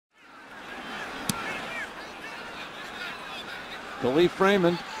Khalif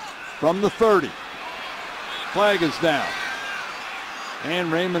Raymond from the 30. Flag is down.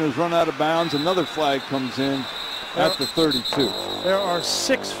 And Raymond has run out of bounds. Another flag comes in at the 32. There are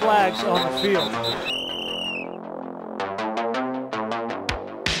 6 flags on the field.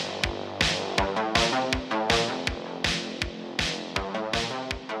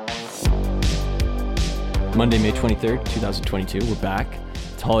 Monday, May 23rd, 2022. We're back.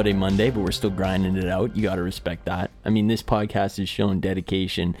 It's holiday Monday, but we're still grinding it out. You got to respect that. I mean, this podcast has shown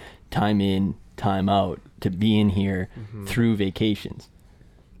dedication, time in, time out, to being here through vacations.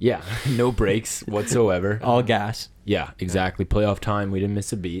 Yeah, no breaks whatsoever. All gas. Yeah, exactly. Playoff time, we didn't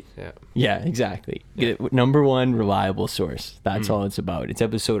miss a beat. Yeah, exactly. Yeah. Number one reliable source. That's all it's about. It's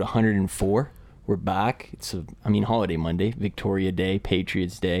episode 104. We're back. It's holiday Monday, Victoria Day,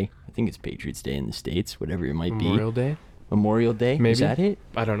 Patriots Day. I think it's Patriots Day in the States, whatever it might be. Memorial Day? Maybe. Is that it?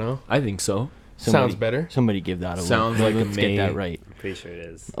 I don't know. I think so. Sounds better. Somebody give that a Sounds look. like Let's a get that May. right. I'm pretty sure it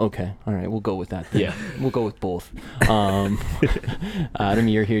is. Okay. All right. We'll go with that then. Yeah. We'll go with both. Adam,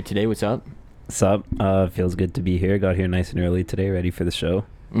 you're here today. What's up? What's up? Feels good to be here. Got here nice and early today, ready for the show.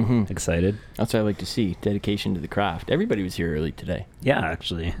 Excited. That's what I like to see. Dedication to the craft. Everybody was here early today. Yeah,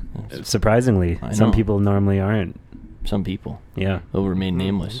 actually. Surprisingly. I Some know. people normally aren't. Some people. Yeah. They'll remain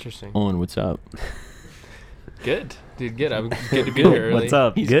nameless. Interesting. Owen, what's up? Good. Dude, good. I'm good to be here early. What's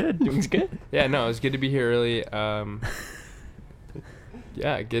up? He's Good. He's good. Yeah, no, it's good to be here early.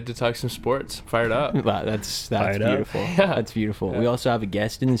 Yeah, good to talk some sports. Fired up. Wow, that's Fired up. beautiful. Yeah. That's beautiful. Yeah. We also have a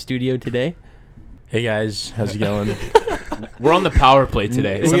guest in the studio today. Hey guys, how's it going? We're on the power play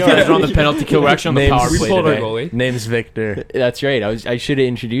today. We Some are. guys are on the penalty kill. We're actually on the Names- power We play pulled our today. goalie. Name's Victor. That's right. I should have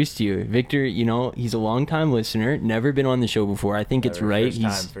introduced you. Victor, he's a long-time listener, never been on the show before. I think it's right.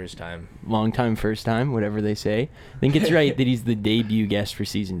 First time. Long time, first time, whatever they say. I think it's right that he's the debut guest for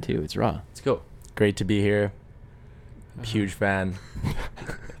season 2. It's raw. Let's go. Great to be here. Huge fan.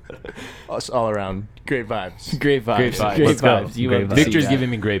 Us all around. Great vibes. Great vibes. Great vibes. Great Let's go. vibes. You Great love to vibes. see Victor's that. giving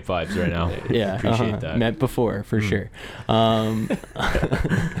me great vibes right now. Yeah, Appreciate that. Met before, for sure.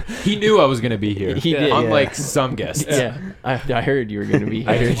 He knew I was going to be here. He did, Unlike yeah. some guests. Yeah, I heard you were going to be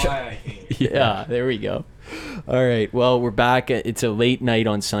here. Yeah, there we go. All right, well, we're back. It's a late night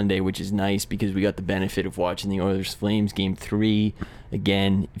on Sunday, which is nice because we got the benefit of watching the Oilers-Flames Game 3.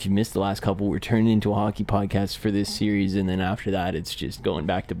 Again, if you missed the last couple, we're turning into a hockey podcast for this series, and then after that, it's just going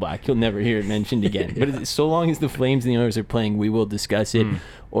back to black. You'll never hear it mentioned again. But so long as the Flames and the Oilers are playing, we will discuss it.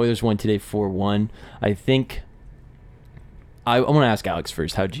 Oilers won today 4-1. I think... I want to ask Aleks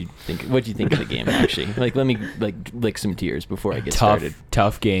first. What'd you think of the game, actually? Let me lick some tears before I get started.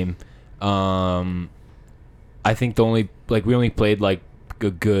 Tough game. I think we only played a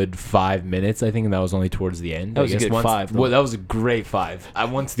good 5 minutes, I think, and that was only towards the end. That was a good 5. Well, that was a great 5.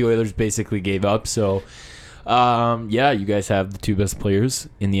 Once the Oilers basically gave up. So, yeah, you guys have the 2 best players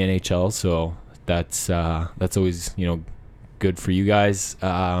in the NHL, so that's always good for you guys.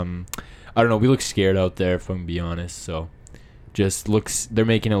 I don't know. We look scared out there, if I'm gonna be honest. So, they're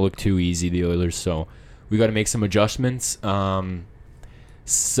making it look too easy, the Oilers. So, we got to make some adjustments.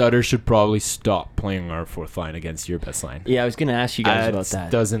 Sutter should probably stop playing our 4th line against your best line. Yeah, I was going to ask you guys about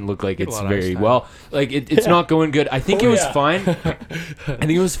that. Doesn't look like Get a it's lot of very ice time. well. It's not going good. I think it was fine. I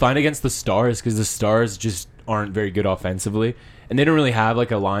think it was fine against the Stars because the Stars just aren't very good offensively, and they don't really have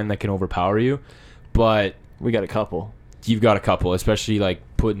a line that can overpower you. But We got a couple. you've got a couple, especially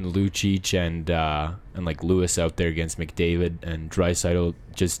putting Lucic and Lewis out there against McDavid and Draisaitl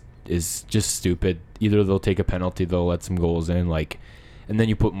is just stupid. Either they'll take a penalty, they'll let some goals in, and then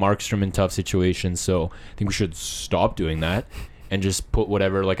you put Markstrom in tough situations. So I think we should stop doing that and just put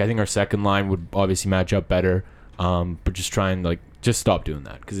whatever. I think our second line would obviously match up better, but just try and just stop doing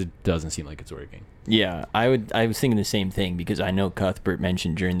that because it doesn't seem like it's working. Yeah, I was thinking the same thing because I know Cuthbert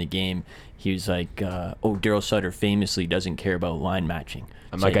mentioned during the game, he was Daryl Sutter famously doesn't care about line matching.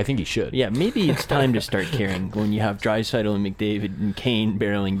 I'm I think he should. Yeah, maybe it's time to start caring when you have Draisaitl and McDavid and Kane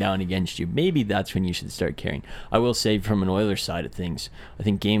barreling down against you. Maybe that's when you should start caring. I will say from an Oilers side of things, I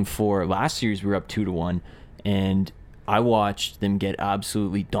think Game 4, last series we were up 2-1, and I watched them get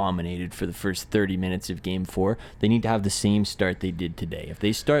absolutely dominated for the first 30 minutes of Game 4. They need to have the same start they did today. If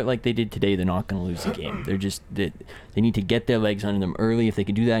they start like they did today, they're not going to lose the game. They need to get their legs under them early. If they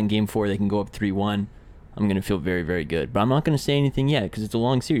can do that in Game 4, they can go up 3-1. I'm going to feel very, very good. But I'm not going to say anything yet because it's a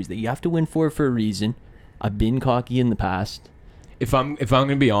long series. You have to win 4 for a reason. I've been cocky in the past. If I'm going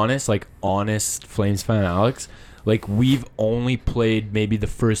to be honest, honest Flames fan Aleks, we've only played maybe the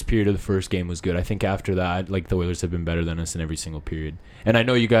first period of the first game was good. I think after that, the Oilers have been better than us in every single period. And I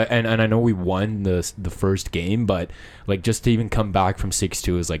know you guys, and I know we won the first game, but just to even come back from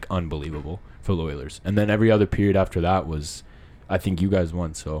 6-2 is unbelievable for the Oilers. And then every other period after that was, I think you guys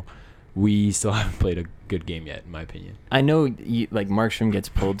won. So we still haven't played a good game yet, in my opinion. I know, like Markstrom gets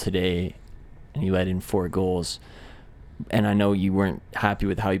pulled today, and he let in 4 goals. And I know you weren't happy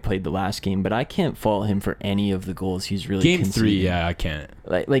with how he played the last game, but I can't fault him for any of the goals he's really Game conceded. 3, yeah, I can't.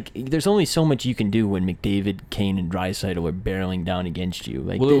 Like there's only so much you can do when McDavid, Kane, and Draisaitl are barreling down against you.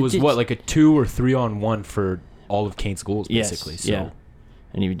 Like, well, it was like a 2 or 3-on-1 for all of Kane's goals, basically. Yes, so. yeah.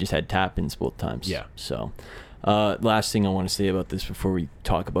 And he just had tap-ins both times. Yeah. So, last thing I want to say about this before we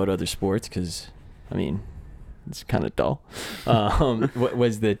talk about other sports, because, I mean, it's kind of dull,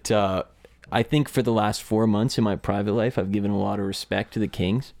 was that I think for the last 4 months in my private life, I've given a lot of respect to the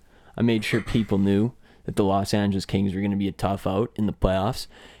Kings. I made sure people knew that the Los Angeles Kings were going to be a tough out in the playoffs.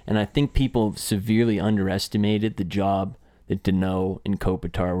 And I think people severely underestimated the job that Deneau and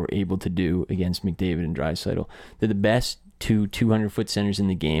Kopitar were able to do against McDavid and Draisaitl. They're the best 2 200-foot centers in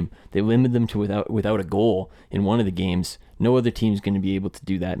the game. They limited them to without a goal in one of the games. No other team's going to be able to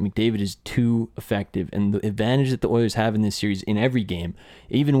do that. McDavid is too effective, and the advantage that the Oilers have in this series in every game,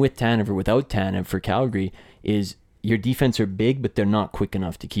 even with Tanev or without Tanev for Calgary, is your defense are big, but they're not quick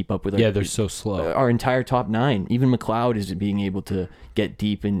enough to keep up with. They're so slow. Our entire top 9, even McLeod is being able to get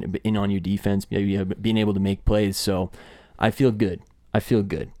deep in on your defense, being able to make plays. So I feel good.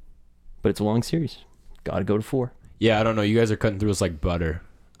 But it's a long series. Got to go to 4. Yeah, I don't know. You guys are cutting through us like butter.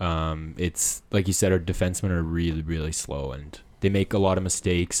 It's like you said, our defensemen are really, really slow, and they make a lot of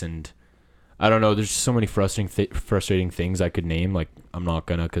mistakes. And I don't know. There's just so many frustrating things I could name. Like, I'm not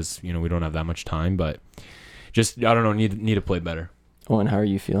gonna, because we don't have that much time. But just I don't know. Need to play better. Owen, how are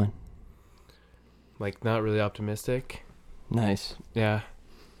you feeling? Like, not really optimistic. Nice. Yeah.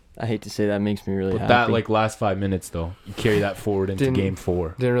 I hate to say that, makes me really But happy. that like last 5 minutes though, you carry that forward into game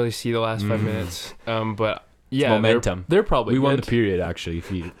 4. Didn't really see the last 5 minutes. But yeah, momentum. They're probably we won good. the period actually.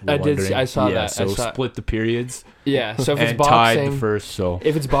 If you I did. wondering. I saw that. So split the periods. Yeah. So if it's and boxing, tied the first. So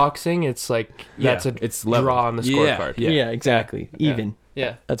if it's boxing, it's like that's it's draw level. on the scorecard. Yeah, exactly. Yeah. Even.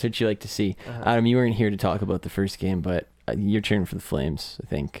 Yeah. That's what you like to see. Uh-huh. Adam, you weren't here to talk about the first game, but you're cheering for the Flames, I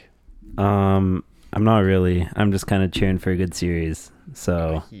think. I'm not really. I'm just kind of cheering for a good series.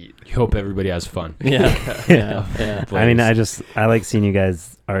 So you hope everybody has fun. Yeah. I mean, I like seeing you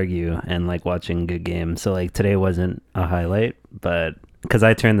guys argue and like watching good games. So like today wasn't a highlight, but because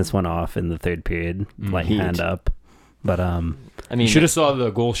I turned this one off in the third period, like hand up. But I mean, you should have saw the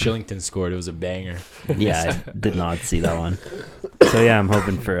goal Shillington scored. It was a banger. Yeah, I did not see that one. So yeah, I'm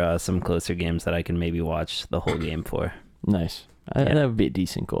hoping for some closer games that I can maybe watch the whole game for. Nice. That would be a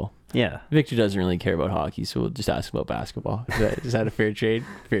decent goal. Yeah. Victor doesn't really care about hockey, so we'll just ask about basketball. Is that a fair trade?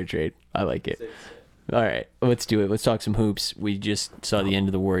 Fair trade. I like it. All right, let's do it. Let's talk some hoops. We just saw the end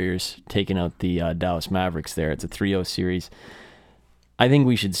of the Warriors taking out the Dallas Mavericks there. It's a 3-0 series. I think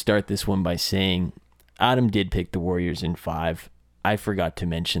we should start this one by saying Adam did pick the Warriors in 5. I forgot to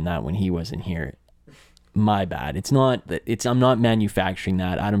mention that when he wasn't here. My bad. I'm not manufacturing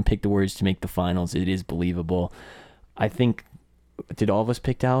that. Adam picked the Warriors to make the finals. It is believable. I think, did all of us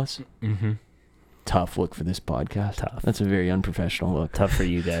pick Dallas? Mm-hmm. Tough look for this podcast. Tough. That's a very unprofessional look. Tough for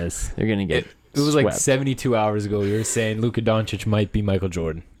you guys. They're going to get It was like swept. 72 hours ago. You were saying Luka Doncic might be Michael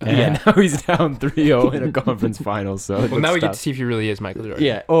Jordan. And now he's down 3-0 in a conference final. So Well, now we get to see if he really is Michael Jordan.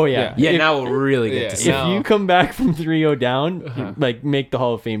 Yeah. Oh, yeah. Yeah, now we'll really get to see. If you come back from 3-0 down, like make the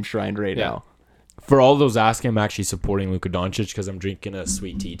Hall of Fame shrine right now. For all those asking, I'm actually supporting Luka Doncic because I'm drinking a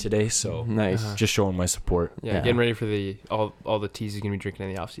sweet tea today. So Nice. just showing my support. Yeah, getting ready for all the teas he's gonna be drinking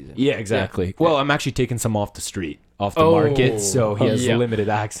in the off season. Yeah, exactly. Well, I'm actually taking some off the street, off the market, so he has limited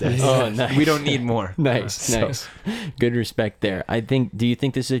access. Oh, nice. We don't need more. Nice. Good respect there. Do you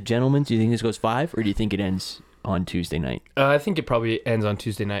think this is a gentleman's? Do you think this goes 5, or do you think it ends on Tuesday night? I think it probably ends on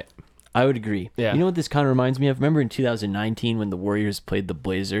Tuesday night. I would agree. Yeah. You know what this kind of reminds me of? Remember in 2019 when the Warriors played the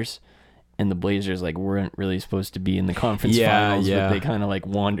Blazers? And the Blazers weren't really supposed to be in the conference finals, but they kind of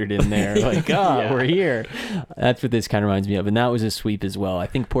wandered in there we're here. That's what this kind of reminds me of. And that was a sweep as well. I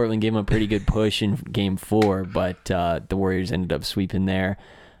think Portland gave them a pretty good push in game 4, but the Warriors ended up sweeping there.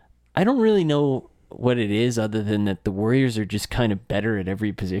 I don't really know what it is other than that the Warriors are just kind of better at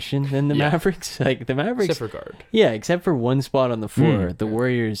every position than the Mavericks. Like the Mavericks, Except for guard. Yeah, except for one spot on the floor. The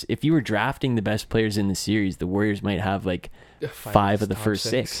Warriors, if you were drafting the best players in the series, the Warriors might have 5 of the first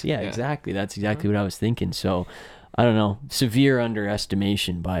 6. Yeah, exactly. That's exactly what I was thinking. So I don't know. Severe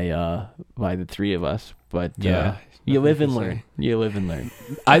underestimation by the three of us. But you live and learn. You live and learn.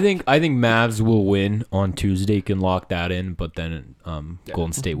 I think Mavs will win on Tuesday. You can lock that in, but then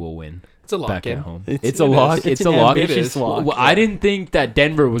Golden State will win. It's a lock back in. at home. It's a lock. It's a an lock. ambitious lock. Well, I didn't think that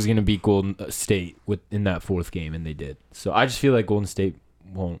Denver was going to beat Golden State in that 4th game, and they did. So I just feel like Golden State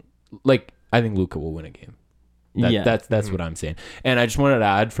won't. I think Luka will win a game. That's what I'm saying. And I just wanted to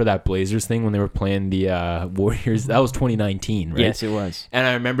add for that Blazers thing when they were playing the Warriors. That was 2019, right? Yes, it was. And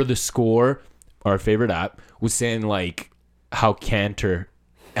I remember the score, our favorite app, was saying like how Cantor,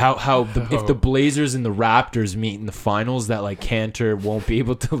 if the Blazers and the Raptors meet in the finals, that like Cantor won't be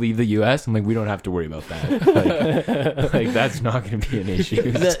able to leave the U.S. I'm like, we don't have to worry about that. Like that's not going to be an issue.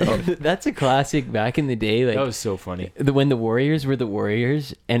 That's a classic back in the day. Like that was so funny. When the Warriors were the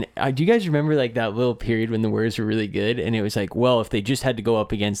Warriors, and do you guys remember like that little period when the Warriors were really good? And it was like, well, if they just had to go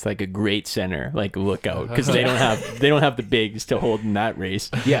up against like a great center, like Lookout, because they don't have the bigs to hold in that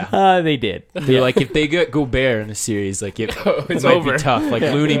race. Yeah, they did. They're like, if they get Gobert in a series, like it might over. be tough.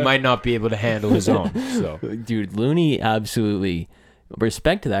 Like Looney might not be able to handle his own. So, dude, Looney, absolutely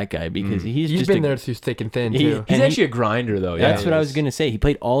respect to that guy because he's just been there through thick and thin too. He's actually a grinder though. Yeah, that's what I was gonna say. He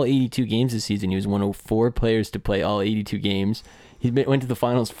played all 82 games this season. He was one of 4 players to play all 82 games. Went to the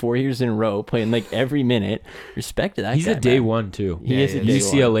finals 4 years in a row, playing like every minute. Respect to that guy. He's a day one too. He is a day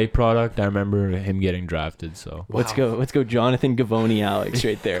UCLA product. I remember him getting drafted. So let's go, Jonathan Gavoni, Aleks,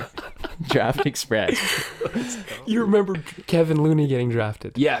 right there. Draft Express. You remember Kevin Looney getting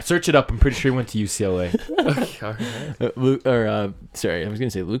drafted? Yeah, search it up. I'm pretty sure he went to UCLA. Sorry, I was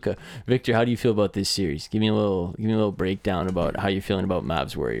gonna say Luka. Victor, how do you feel about this series? Give me a little breakdown about how you're feeling about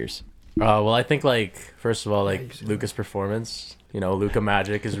Mavs Warriors. Well, I think like first of all, like Luka's performance. Luka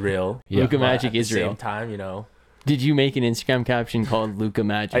Magic is real. Yeah. Luka Magic is real. At the same time, Did you make an Instagram caption called Luka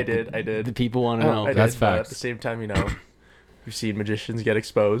Magic? I did. The people want to know. That's facts. facts. At the same time, we've seen magicians get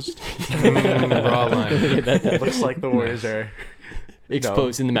exposed. Raw line. It looks like the Warriors are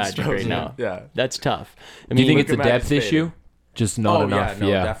exposing the Magic right now. Yeah, that's tough. Do you think it's a Luka depth Magic's issue? Just not enough.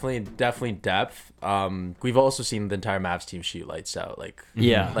 Yeah, definitely depth. We've also seen the entire Mavs team shoot lights out. Like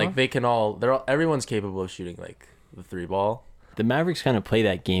they can everyone's capable of shooting like the 3 ball. The Mavericks kind of play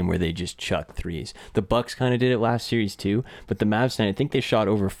that game where they just chuck threes. The Bucks kind of did it last series too, but the Mavs tonight, I think they shot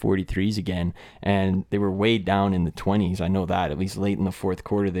over 43s again, and they were way down in the 20s. I know that. At least late in the fourth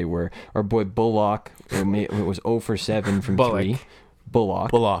quarter they were. Our boy Bullock was 0 for 7 from 3.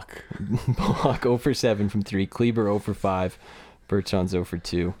 Bullock 0 for 7 from 3. Kleber 0 for 5. Bertrand's 0 for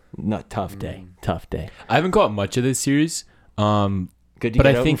 2. Not tough day. I haven't caught much of this series. Good to get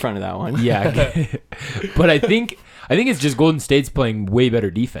out in front of that one. Yeah, but I think it's just Golden State's playing way better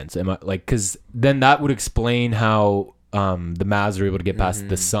defense. Because then that would explain how the Mavs are able to get past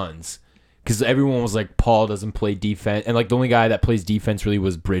the Suns. Because everyone was like, Paul doesn't play defense, and like the only guy that plays defense really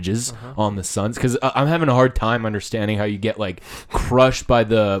was Bridges on the Suns. Because I'm having a hard time understanding how you get like crushed by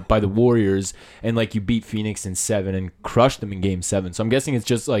the Warriors and like you beat Phoenix in 7 and crush them in Game 7. So I'm guessing it's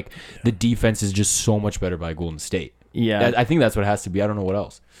just like the defense is just so much better by Golden State. Yeah, I think that's what it has to be. I don't know what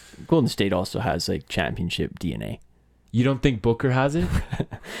else. Golden State also has like championship DNA. You don't think Booker has it?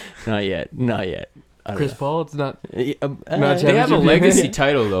 Not yet. Chris Paul, it's not. They have a legacy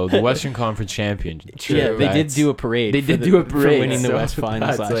title though, the Western Conference champion. Yeah, they did do a parade. They did do a parade for winning the West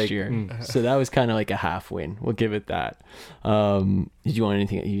Finals last year. So that was kind of like a half win. We'll give it that. Did you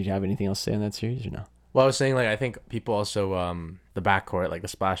have anything else to say on that series or no? Well, I was saying like I think people also the backcourt, like the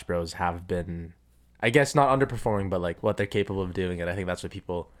Splash Bros, have been, I guess, not underperforming, but like what they're capable of doing, and I think that's what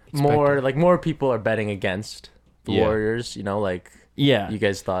people more people are betting against the Warriors. You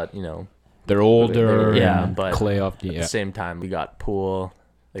guys thought they're older, but Clay off. At the same time, we got Poole.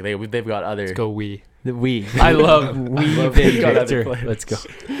 Like they've got other. Let's go we. I love Victor. Let's go.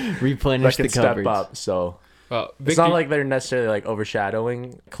 Replenish the cupboards. Step up. So it's not like they're necessarily like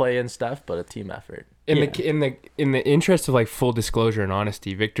overshadowing Clay and Steph, but a team effort. In the interest of like full disclosure and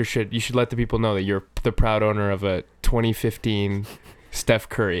honesty, Victor should let the people know that you're the proud owner of a 2015 Steph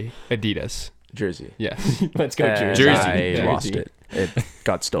Curry Adidas jersey. Yes. Let's go jersey. I lost it. It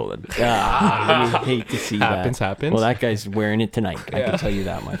got stolen. You hate to see happens. Well, that guy's wearing it tonight. I can tell you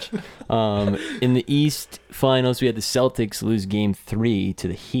that much. In the East Finals, we had the Celtics lose Game 3 to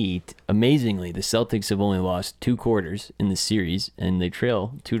the Heat. Amazingly, the Celtics have only lost 2 quarters in the series, and they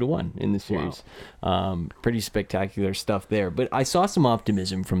trail 2-1 in the series. Wow. Pretty spectacular stuff there. But I saw some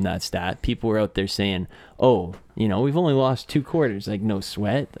optimism from that stat. People were out there saying, we've only lost 2 quarters. Like, no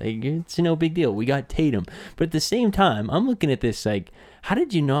sweat. Like, it's no big deal. We got Tatum. But at the same time, I'm looking at this like, how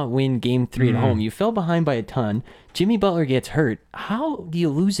did you not win Game 3 at home? You fell behind by a ton. Jimmy Butler gets hurt. How do you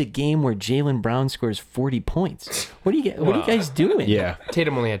lose a game where Jaylen Brown scores 40 points? What are you guys doing? Yeah.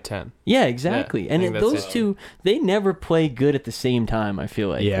 Tatum only had 10. Yeah, exactly. Yeah, and those two, they never play good at the same time, I feel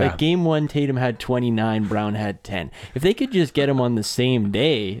like. Yeah. Like Game 1, Tatum had 29, Brown had 10. If they could just get them on the same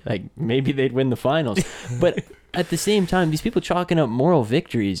day, like maybe they'd win the finals. But at the same time, these people chalking up moral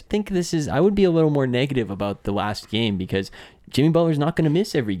victories. I would be a little more negative about the last game because Jimmy Butler's not going to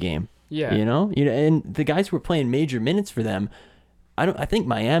miss every game. Yeah. You know, and the guys who were playing major minutes for them. I think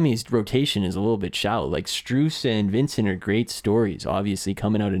Miami's rotation is a little bit shallow. Like Strus and Vincent are great stories, obviously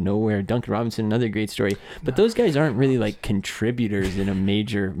coming out of nowhere. Duncan Robinson, another great story. But those guys aren't really like contributors in a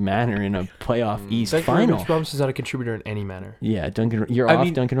major manner in a playoff East final. Duncan Robinson's not a contributor in any manner. Yeah, you're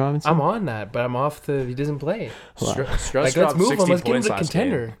off Duncan Robinson? I'm on that, but I'm off he doesn't play. Strauss Like, let's dropped move him. 60 Let's get him points to last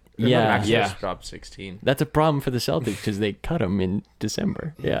contender. game. Yeah. Strauss dropped 16. That's a problem for the Celtics because they cut him in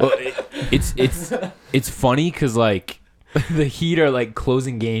December. Yeah. Well, it's funny because like the Heat are like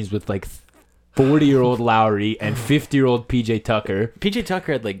closing games with like 40-year-old Lowry and 50-year-old PJ Tucker. PJ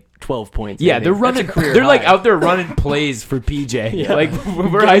Tucker had like 12 points. Yeah, they're running. They're like out there running plays for PJ. Yeah. Like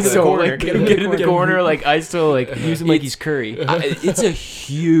we're ISO, like get in the corner, like ISO, like use him like he's Curry. It's a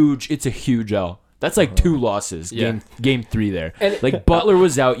huge L. That's like 2 losses. Yeah. Game 3 there. And like Butler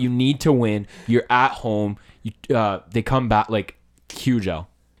was out. You need to win. You're at home. They come back like huge L.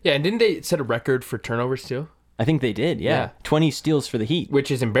 Yeah, and didn't they set a record for turnovers too? I think they did, yeah. 20 steals for the Heat.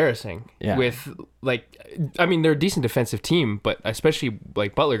 Which is embarrassing. Yeah. With, like, I mean, they're a decent defensive team, but especially,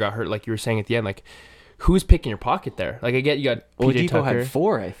 like, Butler got hurt, like you were saying at the end. Like, who's picking your pocket there? Like, I get you got PJ Oladipo Tucker. had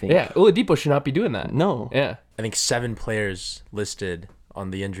 4, I think. Yeah, Oladipo should not be doing that. No. Yeah. I think 7 players listed on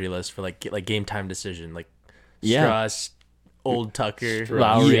the injury list for like game time decision. Like Strauss, Old Tucker,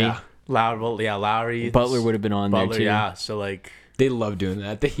 Lowry. Lowry. Butler would have been on Butler, there, too. yeah. So, like... They love doing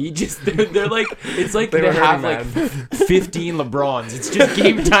that. They're like, it's like they were have hurting, like 15 LeBrons. It's just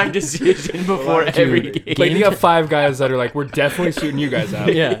game time decision before every game. Like, you got 5 guys that are like, we're definitely shooting you guys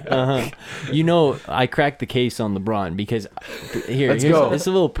out. Yeah, You know, I cracked the case on LeBron because Let's go. It's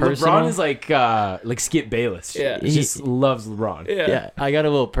a little personal. LeBron is like Skip Bayless. Yeah. He just loves LeBron. Yeah, I got a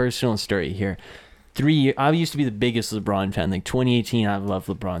little personal story here. 3 years, I used to be the biggest LeBron fan. Like 2018, I love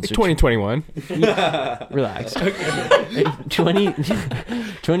LeBron. So 2021. relax.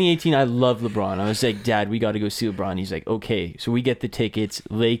 2018, I love LeBron. I was like, Dad, we got to go see LeBron. He's like, okay. So we get the tickets.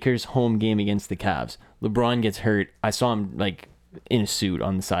 Lakers home game against the Cavs. LeBron gets hurt. I saw him like in a suit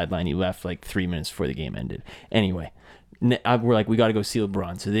on the sideline. He left like 3 minutes before the game ended. Anyway, we're like, we got to go see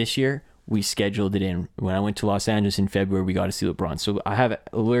LeBron. So this year, we scheduled it in. When I went to Los Angeles in February, we got to see LeBron. So I have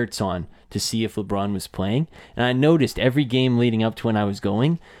alerts on to see if LeBron was playing. And I noticed every game leading up to when I was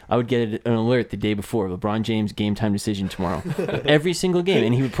going, I would get an alert the day before. LeBron James, game time decision tomorrow. Every single game.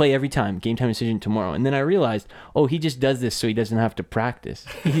 And he would play every time. Game time decision tomorrow. And then I realized, oh, he just does this so he doesn't have to practice.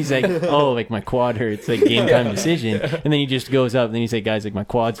 He's like, oh, like my quad hurts, like game time decision. And then he just goes up and then he's like, guys, like my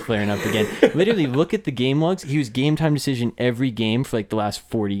quad's flaring up again. Literally, look at the game logs. He was game time decision every game for like the last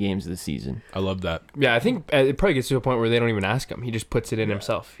 40 games of the season. I love that. Yeah, I think it probably gets to a point where they don't even ask him. He just puts it in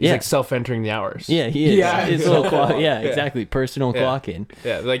himself. He's Yeah. like self-entering the hours. Yeah, he is. Yeah. His little clock. Yeah, exactly. Personal clock in.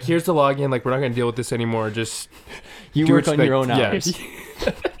 Yeah, like here's the login. Like we're not going to deal with this anymore. Just You do work it, on like, your own yeah. hours.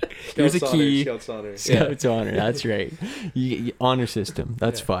 Here's a key. Scouts honor. That's right. Honor system.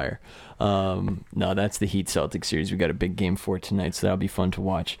 That's fire. No, that's the Heat Celtics series. We got a big game 4 tonight, so that'll be fun to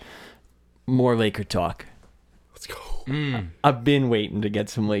watch. More Laker talk. Let's go. I've been waiting to get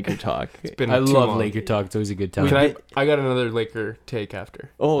some Laker talk. It's been I too love long. Laker talk. It's always a good time. Can I got another Laker take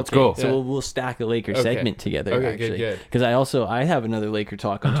after. Oh, Let's okay. go. So Yeah. we'll stack a Laker Okay. segment together. Okay, actually, good. because I have another Laker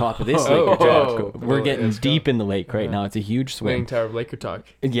talk on top of this Oh, Laker talk. oh, We're oh, getting let's go. deep in the lake right now. It's a huge Swing swing. Tower of Laker talk.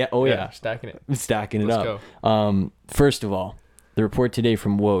 Yeah. Oh yeah. Stacking it. Stacking it Let's up. First of all, the report today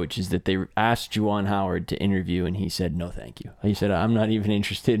from Woj is that they asked Juwan Howard to interview, and he said, no, thank you. He said, I'm not even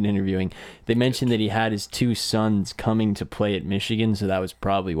interested in interviewing. They mentioned that he had his 2 sons coming to play at Michigan, so that was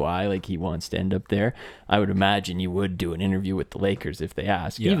probably why, like, he wants to end up there. I would imagine you would do an interview with the Lakers if they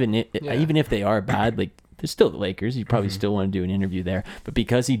ask. Yeah. Even if they are bad, like, they're still the Lakers. You probably still want to do an interview there. But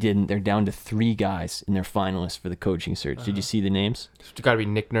because he didn't, they're down to 3 guys in their finalists for the coaching search. Did you see the names? It's got to be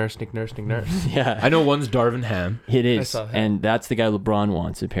Nick Nurse. Yeah. I know one's Darvin Ham. It I is, saw that. and that's the guy LeBron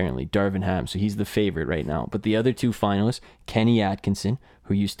wants, apparently, Darvin Ham. So he's the favorite right now. But the other 2 finalists, Kenny Atkinson,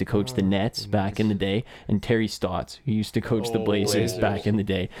 who used to coach the Nets back in the day, and Terry Stotts, who used to coach the Blazers back in the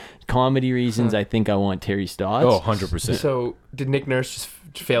day. Comedy reasons, I think I want Terry Stotts. Oh, 100%. So did Nick Nurse just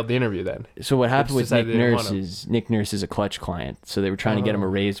failed the interview then? So what happened with decided Nick they didn't Nurse want him. is Nick Nurse is a Clutch client, so they were trying to get him a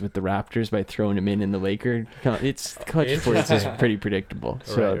raise with the Raptors by throwing him in the Laker. It's Clutch sports is pretty predictable.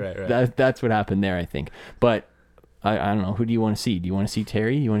 So Right. that's what happened there, I think. But I don't know. Who do you want to see? Do you want to see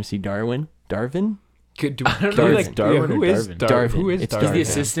Terry? You want to see Darvin? Could I don't know, Darvin. like Darvin who or is Darvin? Darvin? Darvin. Who is It's Darvin? He's the Darvin.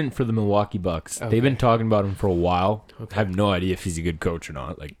 assistant for the Milwaukee Bucks. Okay. They've been talking about him for a while. Okay. I have no idea if he's a good coach or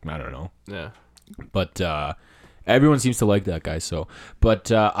not. Like, I don't know. Yeah. But everyone seems to like that guy. So, but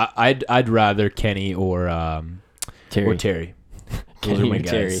I'd rather Kenny or Terry. Those Kenny are my or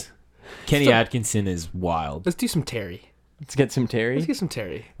Terry. guys. Kenny Atkinson is wild. Let's do some Terry. Let's get some Terry. Let's get some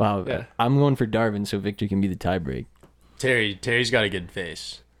Terry. Wow. Yeah. I'm going for Darvin, so Victor can be the tiebreak. Terry's got a good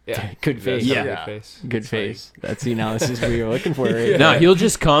face. Yeah. Good face. Yeah. Yeah. Good face. Good face. That's the analysis we were looking for, right? No, he'll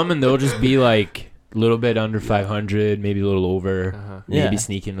just come and they'll just be like a little bit under 500, maybe a little over, maybe Yeah.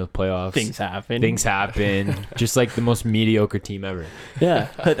 sneak into the playoffs. Things happen. Just like the most mediocre team ever. Yeah,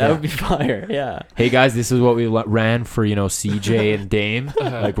 that would be fire. Yeah. Hey guys, this is what we ran for, CJ and Dame.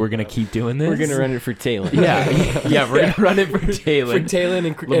 Like we're gonna keep doing this. We're going to run it for Taylor. Yeah, we're gonna run it for Taylor. For Talon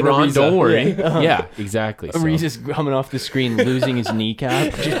and LeBron, Ariza. don't worry. Yeah. Yeah, exactly. So. Ariza's coming off the screen, losing his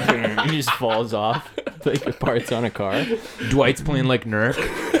kneecap. He just falls off like the parts on a car. Dwight's playing like Nurk.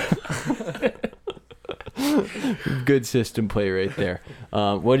 Good system play right there.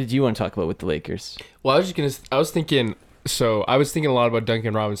 What did you want to talk about with the Lakers? Well, I was thinking a lot about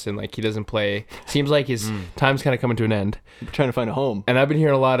Duncan Robinson. Like, he doesn't play. Seems like his time's kind of coming to an end. I'm trying to find a home. And I've been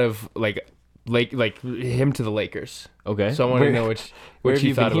hearing a lot of like him to the Lakers. Okay. So I want to Where- know Where what have you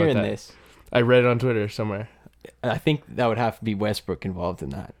you thought been about hearing that. this? I read it on Twitter somewhere. I think that would have to be Westbrook involved in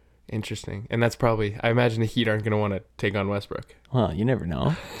that. Interesting. And that's probably, I imagine the Heat aren't going to want to take on Westbrook. Well, you never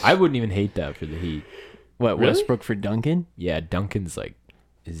know. I wouldn't even hate that for the Heat. What, Really? Westbrook for Duncan? Yeah, Duncan's like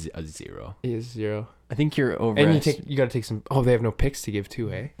is a 0. He is 0. I think you're over. And you got to take some. Oh, they have no picks to give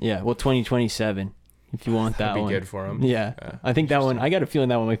to, eh? Yeah, well, 2027, if you want that That'd be one. good for him. Yeah, Yeah, I think that one. I got a feeling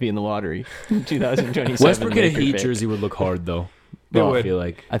that one might be in the lottery. 2027. Westbrook in a Laker Heat pick. jersey would look hard though. It I would. feel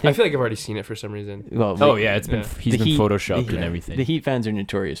like. I I think. feel like I've already seen it for some reason. Well, Oh yeah, it's been Yeah. he's the been Heat- photoshopped the- and everything. The Heat fans are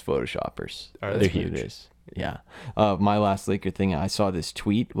notorious photoshoppers. Are That's they? what it is. Yeah. My last Laker thing, I saw this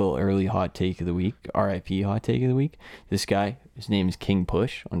tweet, little early hot take of the week, RIP hot take of the week. This guy, his name is King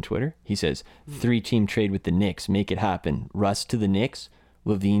Push on Twitter. He says, 3-team trade with the Knicks, make it happen. Russ to the Knicks,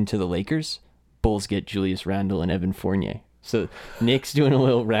 Levine to the Lakers, Bulls get Julius Randle and Evan Fournier. So Knicks doing a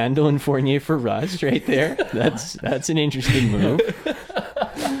little Randle and Fournier for Russ right there. That's an interesting move.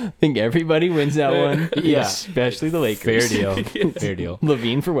 I think everybody wins that one. Yeah. Especially the Lakers. Fair deal. Fair deal.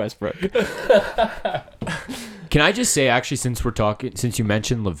 Levine for Westbrook. Can I just say, actually, since you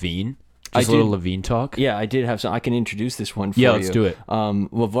mentioned Levine, I just a little did- Levine talk. Yeah, I did have some. I can introduce this one for Yeah, you. let's do it.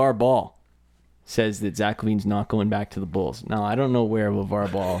 LeVar Ball says that Zach LaVine's not going back to the Bulls. Now, I don't know where LeVar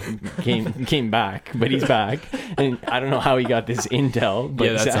Ball came back, but he's back. And I don't know how he got this intel. But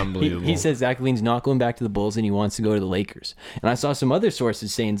Yeah, that's unbelievable. He says Zach LaVine's not going back to the Bulls and he wants to go to the Lakers. And I saw some other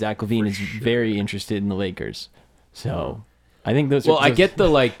sources saying Zach LaVine is very interested in the Lakers. So I think those Well, I those get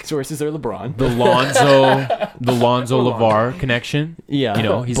the sources are LeBron. the Lonzo LeVar connection.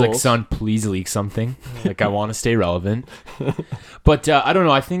 Yeah. He's like, Bulls. son, please leak something. Like, I want to stay relevant. But I don't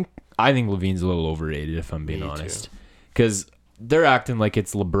know. I think Levine's a little overrated, if I'm being Me honest, because they're acting like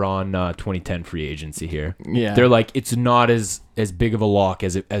it's LeBron 2010 free agency here. Yeah. They're like, it's not as big of a lock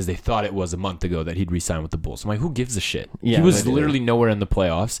as they thought it was a month ago that he'd re-sign with the Bulls. I'm like, who gives a shit? Yeah, he was literally. literally nowhere in the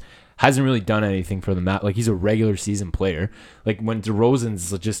playoffs. Hasn't really done anything for them. Like, he's a regular season player. Like, when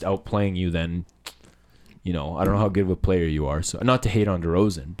DeRozan's just outplaying you, then I don't know how good of a player you are. So, not to hate on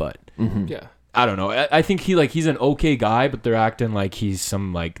DeRozan, but Yeah. I don't know. I think he's an okay guy, but they're acting like he's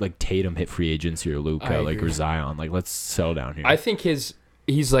some like Tatum hit free agency or I Luka, like, agree. or Zion. Like, let's settle down here. I think he's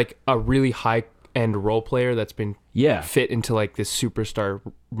like a really high end role player that's been yeah. fit into like this superstar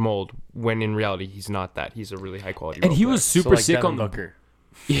mold, when in reality he's not that. He's a really high quality And role he player. was super So, like sick Devin on Booker.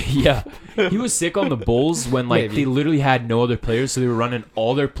 Yeah, he was sick on the Bulls when Maybe. they literally had no other players, so they were running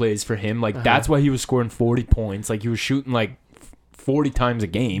all their plays for him. Like, that's why he was scoring 40 points. Like, he was shooting like 40 times a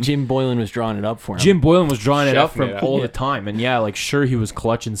game. Jim Boylan was drawing it up for him. Jim Boylan was drawing it up Chefing for him it up. all Yeah. the time. And yeah, like, sure, he was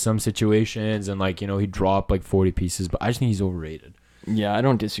clutch in some situations, and like, he'd drop like 40 pieces, but I just think he's overrated. Yeah, I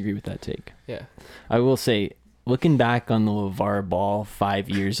don't disagree with that take. Yeah. I will say, looking back on the LeVar Ball 5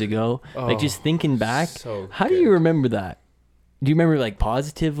 years ago, like just thinking back, so how do good. you remember that? Do you remember like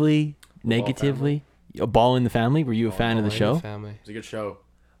positively, negatively? A Ball in the Family? Were you a fan of the show? Family. It's a good show.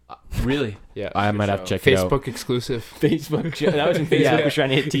 Really? Yeah. I might have to check it out. Facebook exclusive. Facebook show. That was when Facebook Yeah. was trying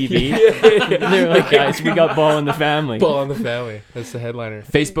to hit TV. They were like, guys, we got Ball in the Family. Ball on the Family. That's the headliner.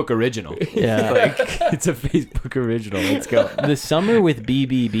 Facebook original. Yeah. Like, it's a Facebook original. Let's go. The summer with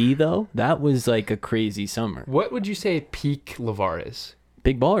BBB, though, that was like a crazy summer. What would you say peak LeVar is?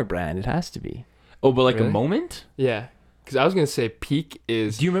 Big Baller Brand, it has to be. Oh, but like Really? a moment? Yeah. Because I was going to say peak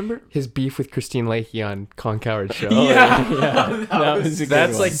is Do you remember? his beef with Christine Leahy on Con Coward's show. Yeah, that was a good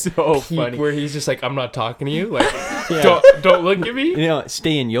That's one. like so peak funny. where he's just like, I'm not talking to you. Like, Yeah. don't look at me. You know,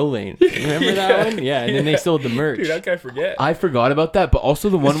 stay in yo lane. Remember that one? Yeah, and then they sold the merch. Dude, how can I forget? I forgot about that, but also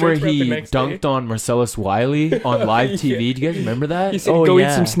the one where Starts right he the next day. dunked on Marcellus Wiley on live TV. Do you guys remember that? He said, Oh, go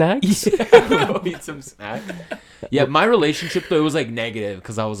yeah. eat some snacks. Go eat some snack. Yeah, my relationship though, it was like negative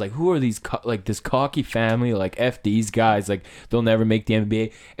because I was like, who are these like this cocky family? Like, F these guys. guys, like they'll never make the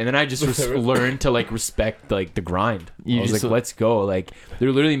NBA. And then I just learned to like respect like the grind. I was like, let's go. Like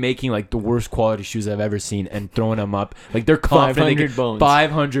they're literally making like the worst quality shoes I've ever seen and throwing them up. Like they're confident. 500 bones.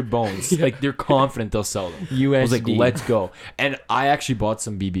 500 bones. Like they're confident they'll sell them. USD. I was like, let's go. And I actually bought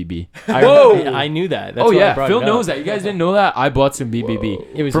some BBB. I knew that. That's why I brought Phil it up. knows that. You guys didn't know that? I bought some BBB.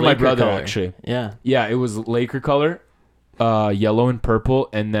 It was for my Laker brother color. actually. Yeah. Yeah, it was Laker color. Yellow and purple,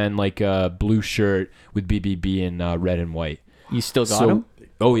 and then like a blue shirt with BBB in red and white. You still got them?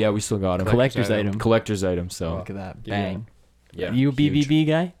 Oh yeah, we still got them. Collector's item. Collector's item. So Look at that. Bang. yeah, You a huge. BBB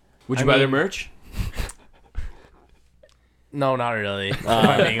guy? Would you I buy their mean- merch? No, not really. If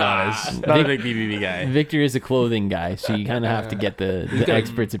I'm being honest. Not a big BBB guy. Victor is a clothing guy, so you kind of have to get the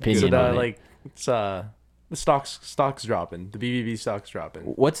expert's opinion So on it. like it's the stocks dropping. The BBB stocks dropping.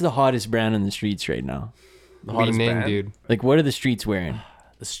 What's the hottest brand on the streets right now? The Lean hottest in, brand? dude. Like, what are the streets wearing?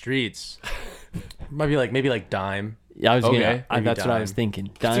 The streets. Might be like maybe like Dime. Yeah, I was Okay. gonna. Maybe That's what I Dime. was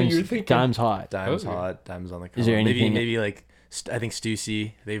thinking. what you were thinking? Dime's hot. Dime's Oh. hot. Dime's on the. Is there column. anything- Maybe like I think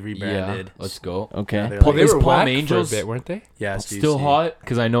Stussy. They've rebranded. Yeah, let's go. Okay. Yeah, they're Well, like- they Is were Palm whack Angels for a bit, weren't they? yeah, Stussy. Still hot?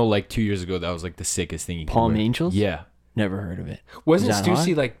 Because I know like 2 years ago that was like the sickest thing you could Palm wear. Angels? Yeah. Never heard of it. Wasn't Is that Stussy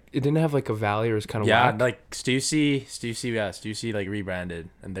hot? like it didn't have like a valley or it was kind of Yeah, whack? like Stussy like rebranded,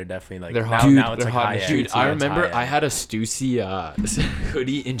 and they're definitely like They're now, hot. now it's They're like hot in high the end. streets. Dude, I Now it's remember high I end. had a Stussy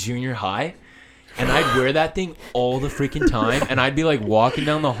hoodie in junior high, and I'd wear that thing all the freaking time, and I'd be like walking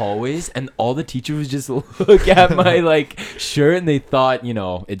down the hallways, and all the teachers would just look at my like shirt, and they thought, you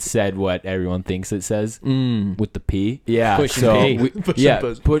know, it said what everyone thinks it says with the P. Yeah, Push and so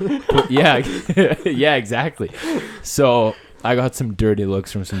pay. yeah, yeah, exactly. So I got some dirty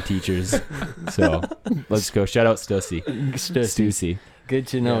looks from some teachers. So let's go. Shout out Stussy. Stussy. Good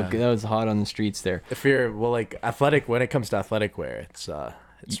to know. Yeah. That was hot on the streets there. If you're like athletic, when it comes to athletic wear,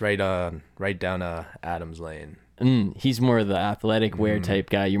 it's right down Adams Lane. He's more of the athletic wear type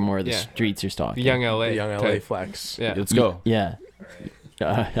guy. You're more of the Yeah. streets you're The talking. young LA. The young LA type. flex. Yeah. Let's go. Yeah. All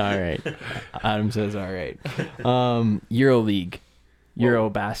right. Adam says all right. EuroLeague.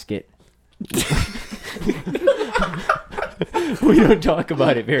 Eurobasket. We don't talk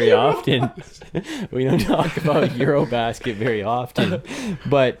about it very often. We don't talk about Eurobasket very often.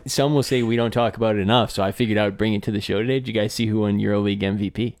 But some will say we don't talk about it enough. So I figured I would bring it to the show today. Did you guys see who won EuroLeague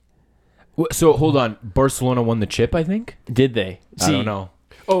MVP? So hold on. Barcelona won the chip, I think. Did they? I don't know.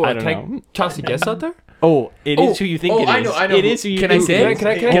 Oh, I don't can know. Chelsea guess out there? Oh, it is who you think it is. I know. It is who you Can think I say? it is. Can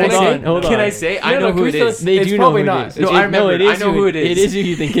I Can I Hold say? on, hold Can on. I say? I No, know no, who it can we is. still- They It's do know probably who not. it is. No, I remember. it is I know who it is. It is who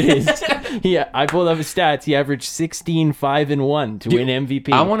you think it is. Yeah, I pulled up his stats. He averaged 16, 5, and 1 to win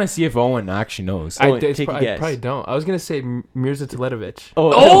MVP. I want to see if Owen actually knows. Oh, Take take a I guess. probably don't. I was gonna say Mirza Teletovic,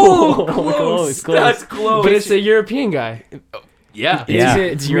 Oh, close. That's close. but it's a European guy. Yeah. Is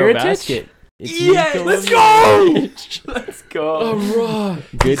it It's Mirotic? Eurobasket. It's Yeah, Nikola let's go! Mirotic. Let's go.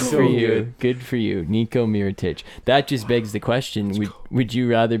 Good for you. Good for you, Niko Mirotic. That just begs the question: would you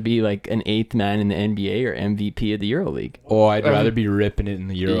rather be like an eighth man in the NBA or MVP of the EuroLeague? Oh, I'd rather be ripping it in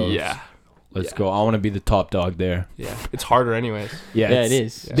the Euros. Yeah, Let's go. I want to be the top dog there. yeah. It's harder anyways. Yeah, Yeah, it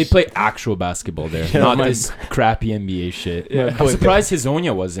is. They play actual basketball there, Yeah, not my- this crappy NBA shit. Yeah. I'm surprised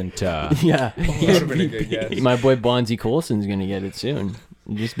Hazonia wasn't. Yeah, would've been a good guess. my boy Bonzi Colson's gonna get it soon.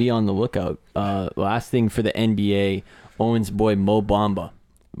 Just be on the lookout. Last thing for the NBA, Owen's boy Mo Bamba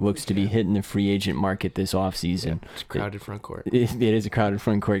looks to be hitting the free agent market this offseason. It's a crowded front court. It is a crowded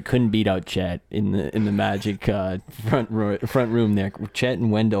front court. Couldn't beat out Chet in the Magic front room there. Chet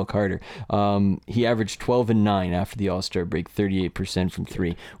and Wendell Carter. He averaged 12 and 9 after the All-Star break, 38% from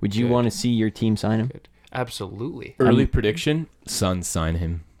three. Would you Good. want to see your team sign him? Absolutely. Early prediction: Suns sign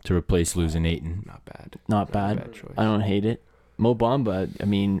him to replace losing Ayton. Not bad. Not bad. bad choice. I don't hate it. Mo Bamba, I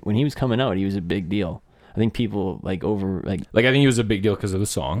mean, when he was coming out, he was a big deal. I think people Like I think he was a big deal because of the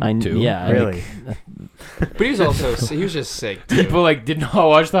song too. Yeah, Really? But he was also he was just sick. Too. People like did not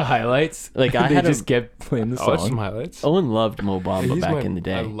watch the highlights. Like, I they had just kept playing the I watched some song. highlights. Owen loved Mo Bamba He's back my- in the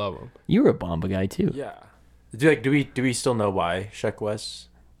day. I love him. You were a Bamba guy too. Yeah. Do we still know why Sheck West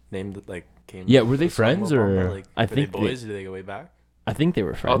named came? Yeah, were they the song friends Mo or- Bamba? Like, I were think they boys. Do they go way back? I think they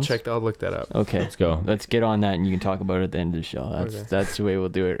were friends. I'll look that up. Okay, Let's go. let's get on that, and you can talk about it at the end of the show. Okay. That's the way we'll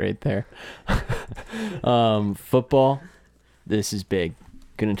do it right there. Football. This is big.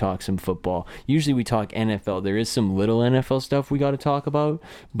 Gonna talk some football. Usually we talk NFL. There is some little NFL stuff we got to talk about,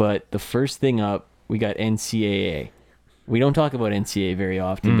 but the first thing up, we got NCAA. We don't talk about NCAA very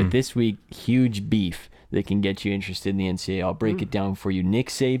often, but this week, huge beef that can get you interested in the NCAA. I'll break it down for you. Nick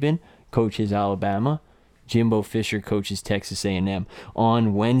Saban coaches Alabama. Jimbo Fisher coaches Texas A&M.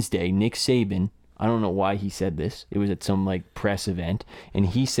 On Wednesday, Nick Saban, I don't know why he said this. It was at some like press event, and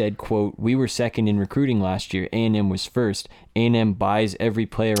he said, quote, "We were second in recruiting last year. A&M was first. A&M buys every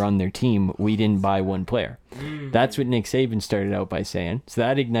player on their team. We didn't buy one player." That's what Nick Saban started out by saying. So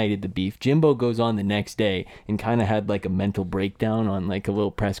that ignited the beef. Jimbo goes on the next day and kind of had like a mental breakdown on like a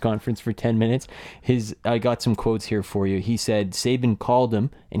little press conference for 10 minutes. I got some quotes here for you. He said Saban called him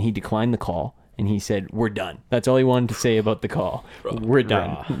and he declined the call. And he said, "We're done." That's all he wanted to say about the call. We're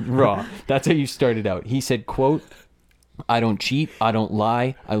done. Raw. That's how you started out. He said, quote, "I don't cheat. I don't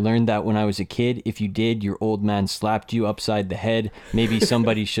lie. I learned that when I was a kid. If you did, your old man slapped you upside the head. Maybe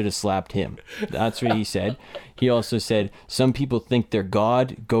somebody should have slapped him." That's what he said. He also said, "Some people think they're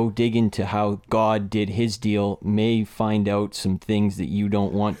God. Go dig into how God did his deal. May find out some things that you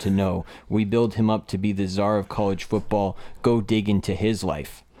don't want to know. We build him up to be the czar of college football. Go dig into his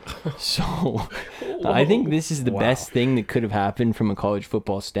life." So I think this is the best thing that could have happened from a college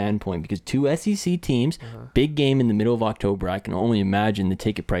football standpoint, because two SEC teams, big game in the middle of October. I can only imagine the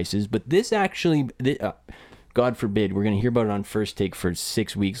ticket prices, but this actually, God forbid, we're going to hear about it on First Take for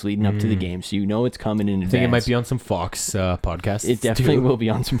 6 weeks leading up to the game, so you know it's coming in advance. I think it might be on some Fox podcasts. It definitely will be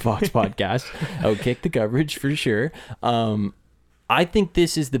on some Fox podcasts. Outkick the coverage for sure. I think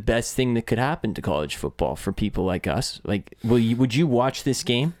this is the best thing that could happen to college football for people like us. Like, would you watch this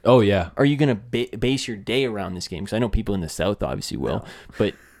game? Oh, yeah. Are you going to base your day around this game? Because I know people in the South obviously will.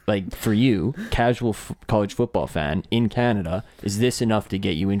 But, like, for you, casual college football fan in Canada, is this enough to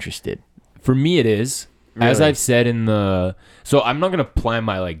get you interested? For me, it is. Really? As I've said in the... So I'm not going to plan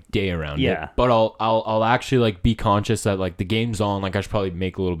my, like, day around it. But I'll actually, like, be conscious that, like, the game's on. Like, I should probably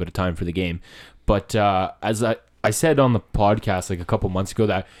make a little bit of time for the game. But as I said on the podcast like a couple months ago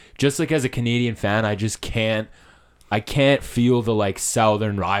that just like as a Canadian fan, I can't feel the like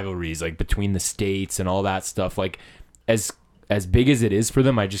Southern rivalries like between the states and all that stuff. Like as big as it is for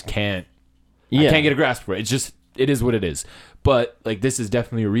them, I just can't. I can't get a grasp for it. It is what it is. But like this is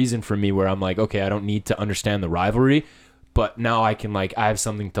definitely a reason for me where I'm like, okay, I don't need to understand the rivalry, but now I can like I have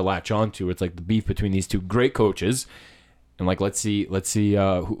something to latch on to. It's like the beef between these two great coaches, and like let's see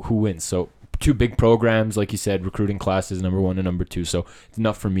who wins. So. Two big programs, like you said, recruiting classes number 1 and number 2. So it's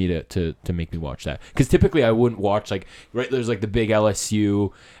enough for me to make me watch that. Because typically I wouldn't watch like there's like the big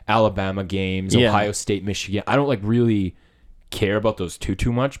LSU, Alabama games, Ohio State, Michigan. I don't like really care about those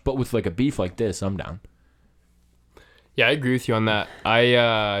too much. But with like a beef like this, I'm down. Yeah, I agree with you on that.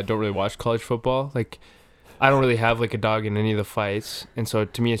 I don't really watch college football. Like I don't really have like a dog in any of the fights, and so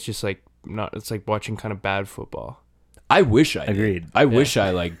to me it's just like not. It's like watching kind of bad football. I wish I agreed. I wish I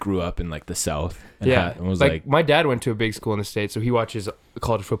like grew up in like the South. And was like my dad went to a big school in the States, so he watches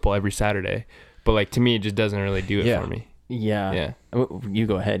college football every Saturday. But like to me, it just doesn't really do it for me. Yeah. You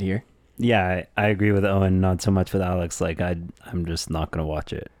go ahead here. Yeah, I agree with Owen. Not so much with Aleks. Like I'm just not gonna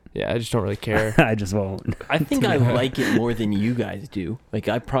watch it. Yeah, I just don't really care. I just won't. I think I like it more than you guys do. Like,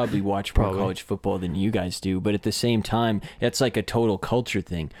 I probably watch more college football than you guys do. But at the same time, it's like a total culture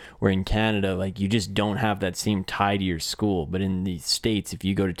thing. Where in Canada, like, you just don't have that same tie to your school. But in the States, if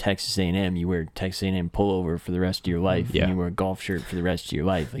you go to Texas A&M, you wear Texas A&M pullover for the rest of your life. Yeah. And you wear a golf shirt for the rest of your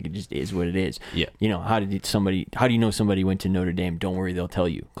life. Like, it just is what it is. Yeah. You know, how do you know somebody went to Notre Dame? Don't worry, they'll tell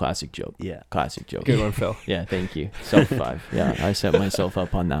you. Classic joke. Yeah. Classic joke. Good one, Phil. Yeah, thank you. Self 5. Yeah, I set myself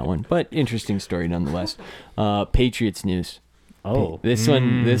up on that one. But interesting story nonetheless. Patriots news. Oh, this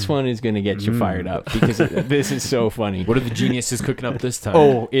one is going to get you fired up because this is so funny. What are the geniuses cooking up this time?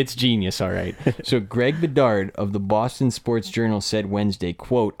 Oh, it's genius, all right. So Greg Bedard of the Boston Sports Journal said Wednesday,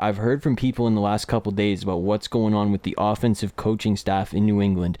 quote, "I've heard from people in the last couple days about what's going on with the offensive coaching staff in New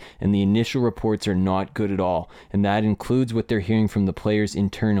England, and the initial reports are not good at all. And that includes what they're hearing from the players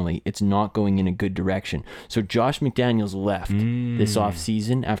internally. It's not going in a good direction." So Josh McDaniels left this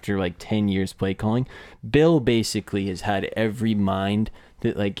offseason after like 10 years play calling. Bill basically has had every mind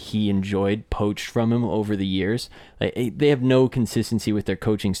that like he enjoyed poached from him over the years. Like, they have no consistency with their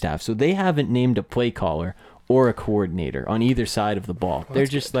coaching staff, so they haven't named a play caller or a coordinator on either side of the ball. They're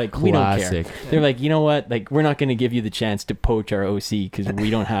just like, we don't care. They're like, you know what? Like, we're not going to give you the chance to poach our OC because we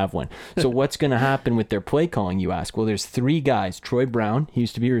don't have one. So what's going to happen with their play calling, you ask? Well, there's 3 guys. Troy Brown, he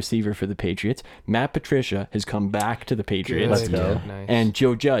used to be a receiver for the Patriots. Matt Patricia has come back to the Patriots. Let's go. Nice. And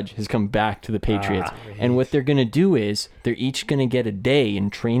Joe Judge has come back to the Patriots. And what they're going to do is they're each going to get a day in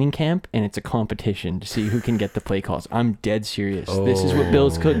training camp, and it's a competition to see who can get the play calls. I'm dead serious. This is what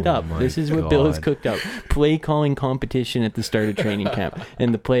Bill's cooked up. This is what Bill has cooked up. Play calling competition at the start of training camp,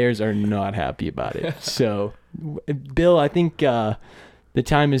 and the players are not happy about it. So, Bill, I think the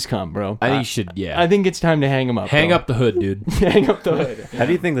time has come, bro. I think you should, I think it's time to hang him up. Hang up the hood, dude. Hang up the hood. How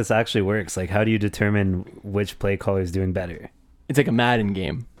do you think this actually works? Like, how do you determine which play caller is doing better? It's like a Madden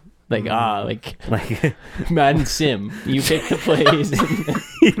game. Like Like Madden Sim. You pick the plays.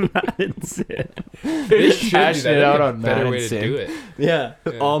 Madden Sim. They should Hash do that. it out That'd on be a better Madden way to Sim. do it. Yeah,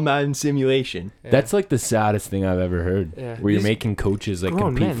 all Madden simulation. Yeah. That's like the saddest thing I've ever heard. Yeah. Where you're These making coaches like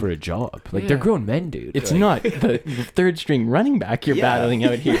grown compete men. for a job. Like Yeah. they're grown men, dude. It's Like, not the third string running back you're battling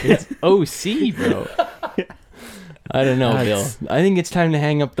out here. It's OC, bro. I don't know, That's- Bill. I think it's time to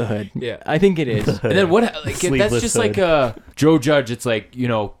hang up the hood. Yeah. I think it is. And then what? Like that's Sleeveless just hood. like Joe Judge. It's like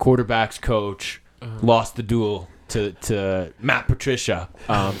quarterbacks coach lost the duel to Matt Patricia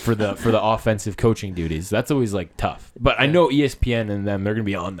for the offensive coaching duties. That's always like tough. But I know ESPN and them, they're gonna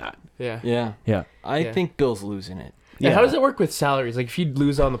be on that. Yeah. Yeah. Yeah. I Yeah. think Bill's losing it. Yeah. How does it work with salaries? Like if you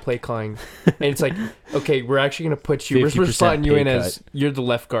lose on the play calling, and it's like, okay, we're actually gonna put you. We're 50% slotting you pay in cut. as you're the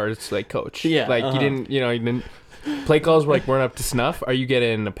left guard. It's like coach. Yeah, Like you didn't. Play calls were weren't up to snuff. Are you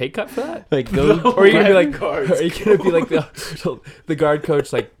getting a pay cut for that? Like those, Or are you gonna be like, are you gonna be like the guard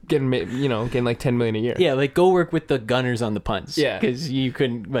coach, like getting like $10 million a year? yeah, like go work with the gunners on the punts. Yeah. because you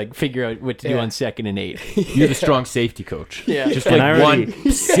couldn't like figure out what to do Yeah. on 2nd and 8. You're the strong safety coach. Yeah. Just And like I already-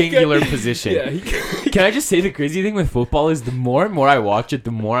 one singular position. Yeah. Can I just say the crazy thing with football is the more and more I watch it,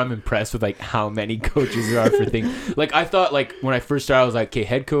 the more I'm impressed with like how many coaches there are for things. Like I thought like when I first started, I was like, okay,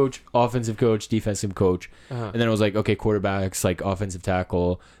 head coach, offensive coach, defensive coach, and then it was like, okay, quarterbacks, like offensive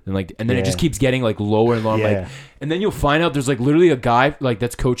tackle, and then it just keeps getting like lower and lower. I'm Yeah. like, and then you'll find out there's like literally a guy like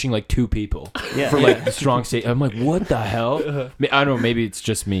that's coaching like 2 people for like the strong safety. I'm like, what the hell? I don't know. Maybe it's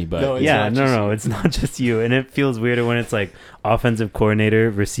just me, but No, it's Yeah, not just no, it's not just you. And it feels weirder when it's like offensive coordinator,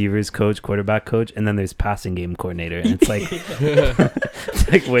 receivers coach, quarterback coach, and then there's passing game coordinator. And it's like,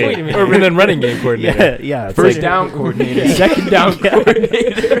 it's like Wait a minute. Or then running game coordinator. yeah. It's first like, down coordinator, second down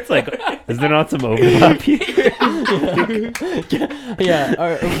coordinator. It's like, is there not some overlap here? Yeah,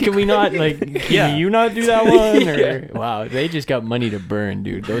 or can we not can you not do that one? Or wow, they just got money to burn,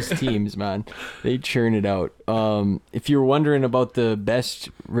 dude. Those teams, man, they churn it out. If you're wondering about the best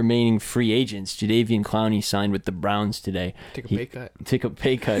remaining free agents, Jadeveon Clowney signed with the Browns today. Take a He pay cut Took a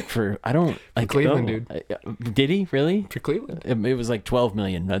pay cut for Cleveland, dude. Did he really? for Cleveland. It was like 12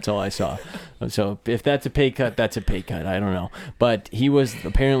 million. That's all I saw. So if that's a pay cut, that's a pay cut. I don't know. But he was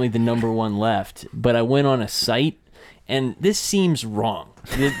apparently the number one left. But I went on a site, and this seems wrong.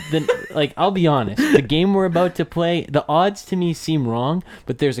 Like, I'll be honest. The game we're about to play, the odds to me seem wrong,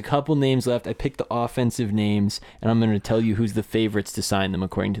 but there's a couple names left. I picked the offensive names, and I'm going to tell you who's the favorites to sign them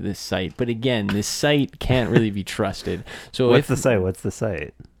according to this site. But again, this site can't really be trusted. So What's the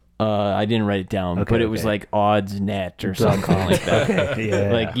site? I didn't write it down, but it was like odds net or something like that. Okay,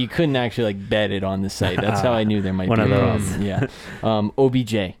 yeah. Like you couldn't actually like bet it on the site. That's how I knew there might One be of a those. problem. Yeah.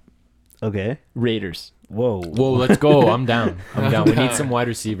 OBJ, Okay. Raiders. Whoa. Whoa, let's go. I'm down. We need some wide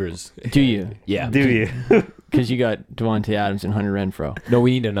receivers. Do you? Yeah. Do you? Because you got Devontae Adams and Hunter Renfro. No,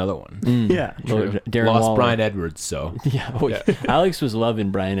 we need another one. Yeah. Or Darren Lost Waller. Brian Edwards, so. Yeah, Alex was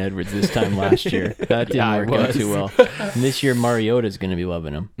loving Brian Edwards this time last year. That didn't Yeah, I work out was. too well. And this year, Mariota's going to be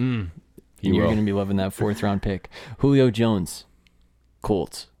loving him. Mm, And you're going to be loving that 4th round pick. Julio Jones,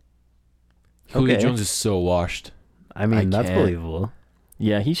 Colts. Julio Okay. Jones is so washed. I mean, that's can't. believable.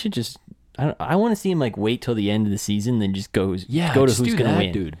 Yeah, he should just. I want to see him like wait till the end of the season, then just go to just who's do going to that,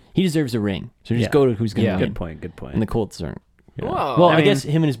 win. dude. He deserves a ring, so just Yeah. go to who's going to Yeah. win. Good point. Good point. And the Colts aren't. you know. Whoa. Well, I I, mean- guess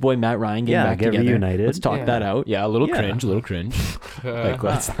him and his boy Matt Ryan getting back get together. reunited. Let's talk Yeah. that out. Yeah, a little Yeah. cringe, a little cringe. Like,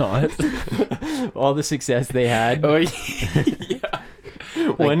 let's not. All the success they had. Oh, yeah.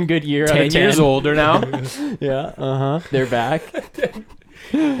 One good year out 10 of 10 years older now. Yeah, They're back.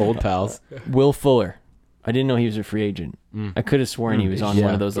 Old pals. Will Fuller. I didn't know he was a free agent. I could have sworn he was on one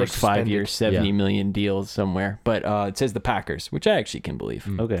Yeah. of those Or like 5-year, suspended. $70 million deals somewhere. But it says the Packers, which I actually can believe.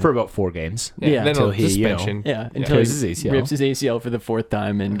 Okay. For about 4 games. Yeah, then until a he, you know, suspension. Yeah, until Tears he his ACL. rips his ACL for the 4th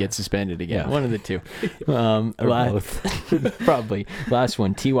time and gets suspended again. Yeah. One of the two. Or la- both. probably. Last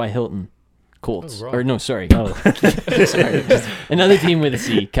one, T.Y. Hilton, Colts. Oh, wrong. Or no, sorry. Oh. Sorry. Another team with a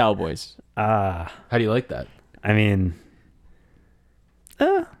C, Cowboys. How do you like that? I mean,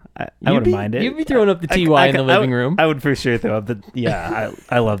 I You'd wouldn't be- mind it. You'd be throwing up the I- TY I in the could- I living would- room. I would for sure throw up the. Yeah,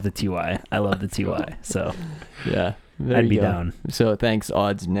 I love the TY. I love the TY. So Yeah. there I'd you be go. down. So thanks,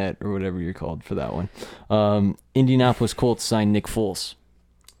 Odds Net, or whatever you're called for that one. Indianapolis Colts signed Nick Foles.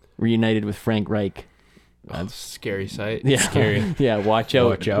 Reunited with Frank Reich. That's a scary sight. Yeah. Scary. Yeah, watch out.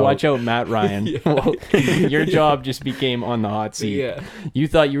 Watch out. Watch out, Matt Ryan. Your job just became on the hot seat. Yeah. You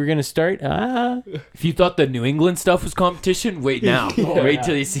thought you were going to start? If you thought the New England stuff was competition, wait now. Wait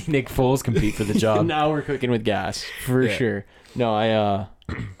till you see Nick Foles compete for the job. Now we're cooking with gas, for Yeah. sure. No,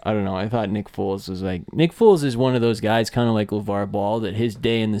 I don't know. I thought Nick Foles is one of those guys, kind of like LeVar Ball, that his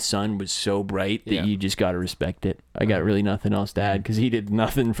day in the sun was so bright that you just got to respect it. I got really nothing else to add because he did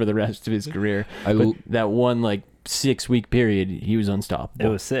nothing for the rest of his career. But that one 6-week period, he was unstoppable. It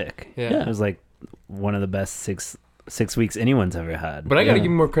was sick. Yeah. It was like one of the best six weeks anyone's ever had. But I got to give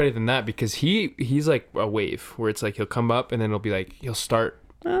him more credit than that because he's like a wave where it's like he'll come up and then it'll be like he'll start.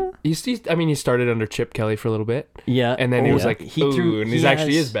 He started under Chip Kelly for a little bit. Yeah. And then he was like, and he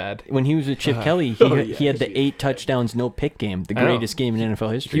actually is bad. When he was with Chip Kelly, he had the 8 touchdowns, no pick game, the greatest game in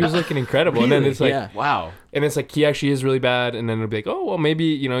NFL history. He was looking incredible. And then it's like, wow. And it's like he actually is really bad. And then it'll be like, oh, well,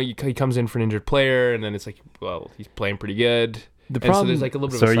 maybe, he comes in for an injured player. And then it's like, well, he's playing pretty good. The problem, so there's like a little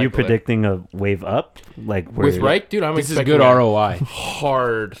bit so of a are you cycle predicting a wave up? With Reich? Dude, I'm this is expecting good a ROI.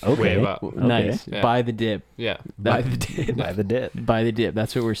 hard wave up. Nice. Yeah. Buy the dip. Yeah. Buy the dip. By the dip.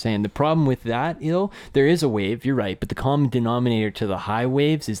 That's what we're saying. The problem with that, there is a wave. You're right, but the common denominator to the high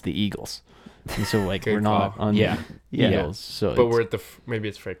waves is the Eagles. And so we're not on the Eagles. So but we're at maybe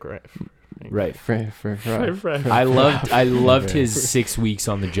it's Frank Reich. Right. I I loved his 6 weeks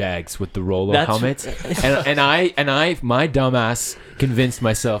on the Jags with the Rolo helmets, and I my dumbass convinced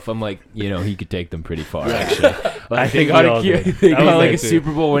myself. I'm like, he could take them pretty far. Actually, I think they got a a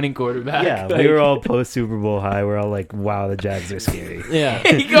Super Bowl winning quarterback. Yeah, we were all post Super Bowl high. We're all like, wow, the Jags are scary. Yeah,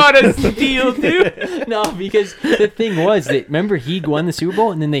 he got a steal, dude. No, because the thing was that remember he won the Super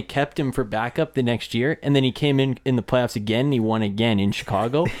Bowl and then they kept him for backup the next year, and then he came in the playoffs again and he won again in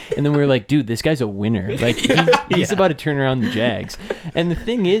Chicago, and then we were like, dude, this guy's a winner. Like he's about to turn around the Jags. And the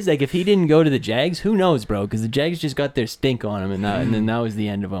thing is, like, if he didn't go to the Jags, who knows, bro? Because the Jags just got their stink on him, and then that was the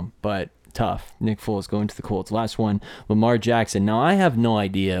end of him. But tough. Nick Foles going to the Colts. Last one, Lamar Jackson. Now I have no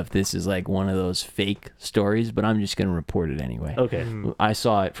idea if this is like one of those fake stories, but I'm just going to report it anyway. Okay. I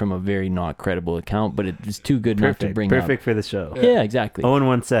saw it from a very not credible account, but it's too good enough to bring up. Perfect for the show. Yeah, exactly. Owen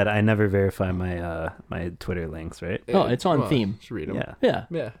once said, "I never verify my my Twitter links." Right? Oh, it's on theme. Just read them. Yeah.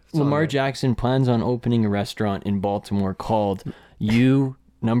 Yeah. Lamar Jackson plans on opening a restaurant in Baltimore called You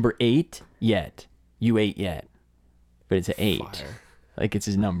Number 8 Yet. You 8 Yet. But it's an 8. Fire. Like it's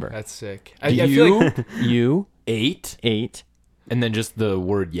his number. That's sick. I feel like You 8, and then just the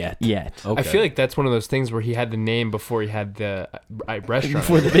word yet. Okay. I feel like that's one of those things where he had the name before he had the restaurant.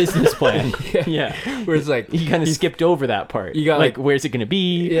 For the business plan. Yeah. Where it's like he kind of skipped over that part. You got like where's it going to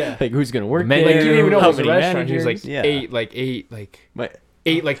be? Yeah. Like who's going to work Menu. there? Like, you didn't even know it How was a many restaurant. He was like managers?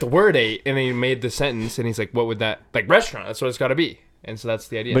 8, like the word 8, and then he made the sentence, and he's like, what would that, like restaurant, that's what it's got to be. And so that's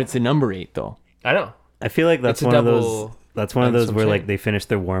the idea. But it's the number 8 though. I know. I feel like that's It's a one of double- those. That's one of those That's where what I'm like they finish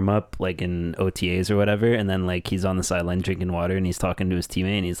their warm up like in OTAs or whatever, and then like he's on the sideline drinking water and he's talking to his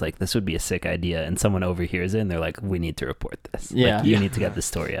teammate and he's like, "This would be a sick idea," and someone overhears it and they're like, "We need to report this. Yeah. Like, you need to get this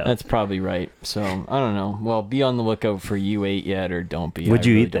story out." That's probably right. So I don't know. Well, be on the lookout for You 8 Yet or don't be. Would I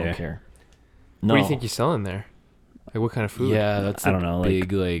you really eat don't there? care. No. What do you think he's selling there? Like what kind of food? Yeah, that's I don't know,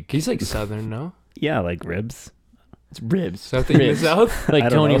 big He's like Southern, no? Yeah, like ribs. It's ribs. Something in the Ribs. South? Like I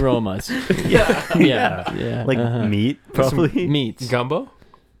don't Tony know. Roma's. Yeah, Yeah. like meat probably. Meats. Gumbo?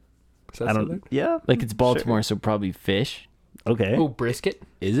 Is that I Southern? don't. Yeah. Like it's Baltimore, so probably fish. Okay. Oh, brisket?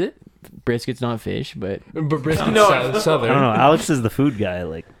 Is it? Brisket's not fish, but But brisket's I Southern. don't know. Alex is the food guy.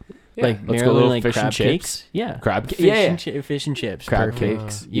 Like, like Let's go Maryland, little like fish and crab chips. cakes. Yeah. Crab cake. Fish Yeah, and fish and chips. Crab Perfect.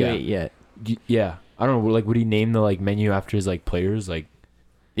 cakes. You Yeah. 8 Yet. Yeah. I don't know. Like, would he name the like menu after his like players? Like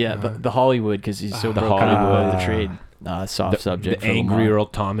Yeah, the Hollywood because he's so the broken up Hollywood. with the trade. Soft subject. the for angry Lamar. Earl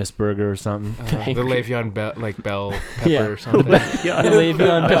Thomas burger or something. The Le'Veon Bell pepper Yeah. or something.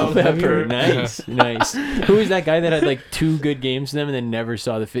 Le'Veon Bell Pepper. Nice. Who is that guy that had like 2 good games to them and then never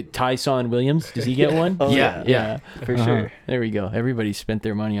saw the fit? Tyson Williams. Does he get one? Oh, Yeah, for sure. There we go. Everybody spent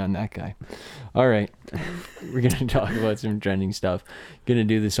their money on that guy. All right. We're going to talk about some trending stuff. Going to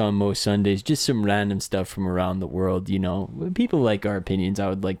do this on most Sundays. Just some random stuff from around the world. People like our opinions, I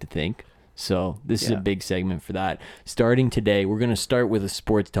would like to think. So this is a big segment for that. Starting today, we're going to start with a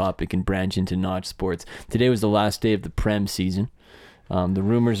sports topic and branch into not sports. Today was the last day of the Prem season. The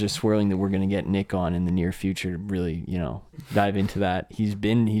rumors are swirling that we're going to get Nick on in the near future to really, dive into that. He's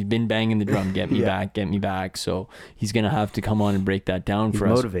been banging the drum, get me back. So he's going to have to come on and break that down for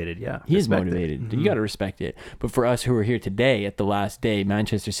us. motivated. Yeah. He is Respect it. motivated. You got to respect it. But for us who are here today at the last day,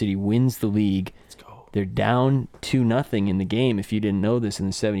 Manchester City wins the league. Let's go. They're down 2-0 in the game. If you didn't know this, in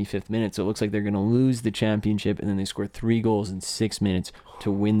the 75th minute, so it looks like they're going to lose the championship, and then they score 3 goals in 6 minutes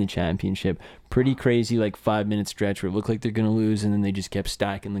to win the championship. Pretty crazy, like 5-minute stretch where it looked like they're going to lose, and then they just kept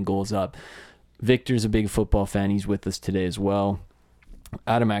stacking the goals up. Victor's a big football fan. He's with us today as well.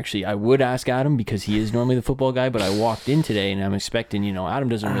 Adam, actually, I would ask Adam because he is normally the football guy, but I walked in today and I'm expecting, Adam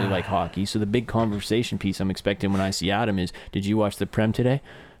doesn't really like hockey. So the big conversation piece I'm expecting when I see Adam is, did you watch the Prem today?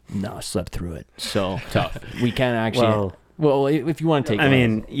 No, I slept through it. So tough. We can't actually. Well, if you want to take it.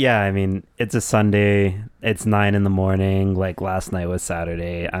 I mean, it's a Sunday. It's 9 a.m. Like last night was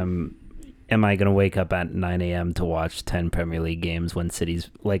Saturday. Am I going to wake up at 9 a.m. to watch 10 Premier League games when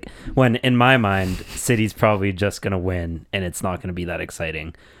when in my mind, City's probably just going to win and it's not going to be that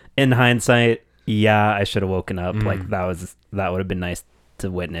exciting. In hindsight, yeah, I should have woken up. Like that would have been nice to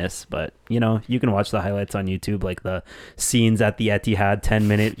witness, but you can watch the highlights on YouTube, like the scenes at the Etihad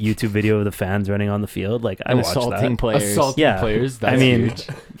 10-minute YouTube video of the fans running on the field. Like I watched that. Players. That's huge.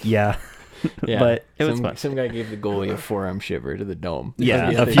 Yeah. Yeah, but it was fun. Some guy gave the goalie a forearm shiver to the dome.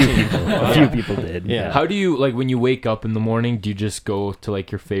 Yeah, a few people did. Yeah. How do you, like, when you wake up in the morning, do you just go to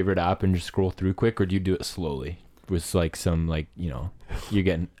like your favorite app and just scroll through quick, or do you do it slowly with like some you're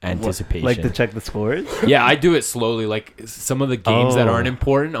getting anticipation? Like to check the scores? Yeah, I do it slowly. Like some of the games that aren't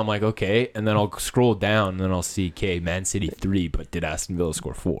important, I'm like, okay, and then I'll scroll down and then I'll see, okay, Man City 3, but did Aston Villa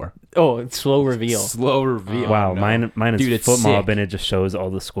score 4? Oh, it's slow reveal. Wow, no. mine is Dude, Foot Mob, sick. and it just shows all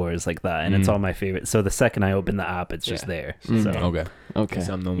the scores like that, and it's all my favorite. So the second I open the app, it's just there. So Okay.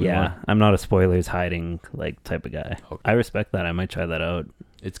 So I'm the only yeah, one. I'm not a spoilers hiding like type of guy. Okay. I respect that. I might try that out.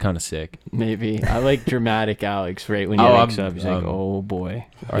 It's kind of sick. Maybe. I like dramatic Aleks, right? When he wakes up, he's like, oh boy,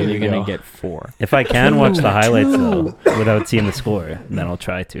 are they going to get 4? If I can watch the highlights though, without seeing the score, then I'll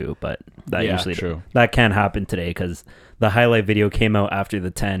try to. But that that can't happen today because the highlight video came out after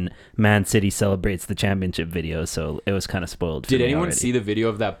the 10 Man City celebrates the championship video, so it was kind of spoiled. Did anyone see the video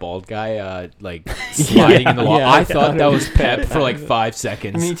of that bald guy sliding in the wall? I thought that was Pep for like 5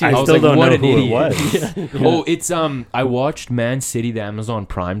 seconds. Me too. I was still like, don't what know an who idiot. it was. Oh, it's I watched Man City, the Amazon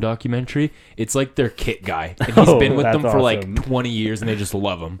Prime documentary. It's like their kit guy, and he's been with them for awesome. like 20 years, and they just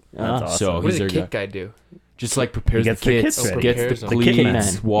love him. That's awesome. So What he's does their the kit guy do? Just like prepares He the gets the kits, kits ready. gets Prepares the them. cleats,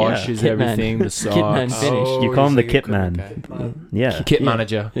 Kitman. washes Yeah. everything, the Kitman socks. finish. You call him the he's kit like a man. equipment guy. Yeah. Kit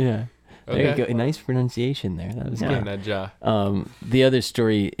manager. Yeah. There Okay. you go. Nice pronunciation there. That was good. Manager. The other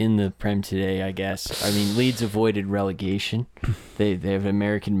story in the Prem today, I guess. I mean, Leeds avoided relegation. They have an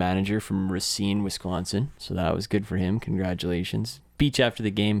American manager from Racine, Wisconsin, so that was good for him. Congratulations. Beach after the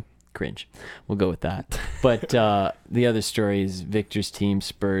game, cringe. We'll go with that. But the other story is Victor's team,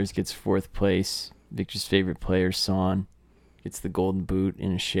 Spurs, gets 4th place. Victor's favorite player, Son, gets the golden boot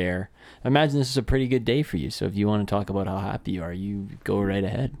in a share. I imagine this is a pretty good day for you. So if you want to talk about how happy you are, you go right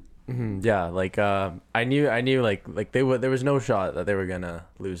ahead. Yeah, like I knew like there was no shot that they were gonna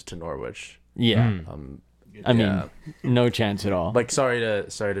lose to Norwich. Yeah. I mean, no chance at all. Like sorry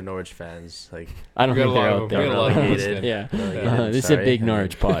to Norwich fans. Like I don't We got think they're a lot out of- there. we got a lot of Relegated. Yeah. Relegated, This is a sorry. big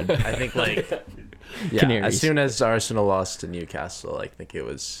Norwich pod. I think like Canaries. as soon as Arsenal lost to Newcastle, I think it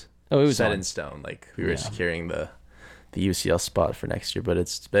was set on. in stone. Like we were securing the UCL spot for next year, but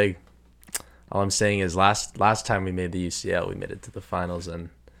it's big. All I'm saying is last time we made the UCL, we made it to the finals, and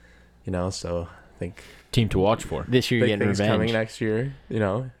so I think Team to watch for. This year you're big getting things revenge. coming next year.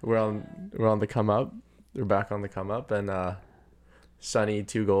 We're on the come up. We're back on the come up, and Sonny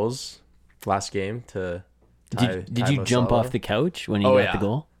 2 goals last game to tie. Did you jump Mo Salah. off the couch when he Oh, got yeah. the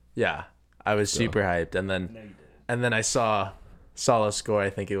goal? Yeah, I was super hyped, and then I saw Salah score. I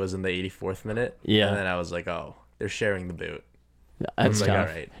think it was in the 84th minute. Yeah. and then I was like, oh, they're sharing the boot. That's like, tough.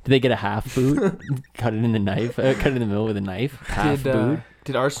 all right. Did they get a half boot? Cut it in the knife. Cut it in the middle with a knife. Half boot.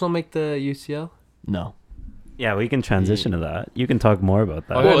 Did Arsenal make the UCL? No. Yeah, we can transition to that. You can talk more about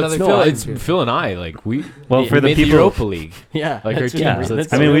that. Oh, yeah. Well, another it's Phil. It's Phil and I. Like we. Well, we for the made people- Europa League. Yeah. Like our that's team. yeah, So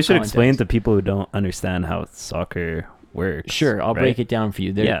that's I the mean, real we should context. explain to people who don't understand how soccer works. Sure, I'll right? break it down for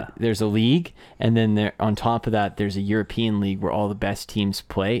you. Yeah. There's a league, and then there on top of that, there's a European league where all the best teams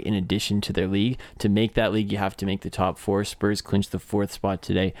play in addition to their league. To make that league, you have to make the top 4. Spurs clinched the 4th spot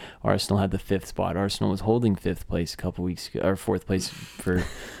today. Arsenal had the 5th spot. Arsenal was holding 5th place a couple weeks ago, or 4th place for,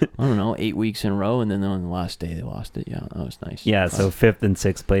 8 weeks in a row, and then on the last day they lost it. Yeah, that was nice. Yeah, so 5th and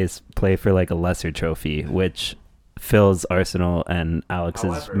 6th place play for like a lesser trophy, which Phil's Arsenal and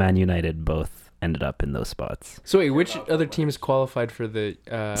Alex's Man United both ended up in those spots. So wait, which other teams qualified for the?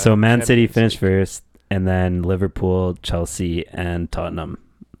 So Man City Champions finished League? first, and then Liverpool, Chelsea, and Tottenham.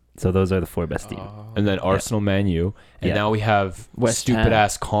 So those are the 4 best teams. And then Arsenal, Man U, and Yeah. now we have West Ham. stupid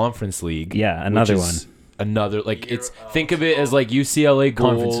ass Conference League. Yeah, another which one. is Another think of it as like UCLA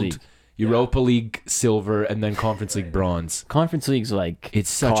gold, Conference League. Europa League silver, and then Conference League bronze. Conference League's like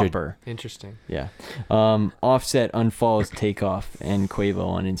It's such a copper. Interesting. Yeah. Offset unfollows Takeoff and Quavo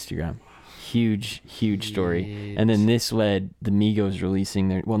on Instagram. Huge story. And then this led the Migos releasing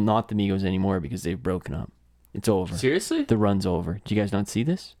their, well, not the Migos anymore because they've broken up. It's over. Seriously? The run's over. Do you guys not see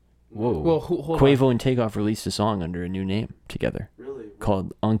this? Whoa. Well, hold Quavo and Takeoff released a song under a new name together. Really?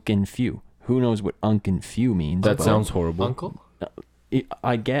 Called Unk and Few. Who knows what Unk and Few means? That but- sounds horrible. Uncle?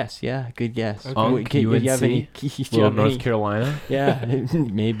 I guess, yeah. Good guess. Okay. Unk, Do you have any? UNC? do you Well, have any- North Carolina. Yeah,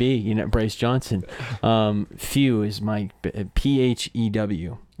 maybe. You know, Bryce Johnson. Few is my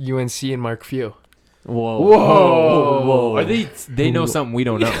PHEW. UNC and Mark Few. Whoa. Whoa. Are they know something we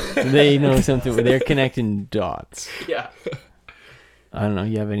don't know. They know something. They're connecting dots. Yeah. I don't know.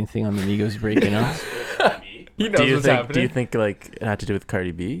 You have anything on the Migos breaking up? He knows Do you what's think? happening. Do you think like it had to do with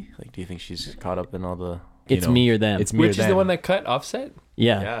Cardi B? Like, do you think she's caught up in all the? It's me or them. It's me Which or is the them. one that cut Offset?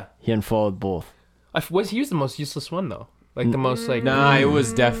 Yeah. Yeah. He unfollowed both. He was the most useless one though. Like the most like. Nah, it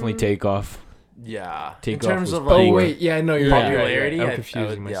was definitely Takeoff. Yeah. Takeoff in terms was of Oh like wait, yeah, I know you're right. popularity, I'm I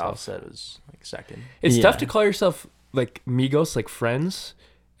confusing would, myself. Yeah, Offset was like second. It's Yeah. tough to call yourself like Migos, like friends,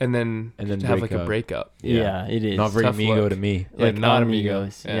 and then have break like a up. breakup. Yeah, it is. Not very Tough Migo look. to me. Yeah, like not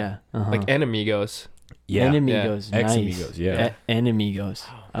amigos. amigos. Yeah. Yeah. Uh-huh. Like enemigos. Yeah. Enemigos. Yeah. Nice. Ex-amigos, yeah. Enemigos.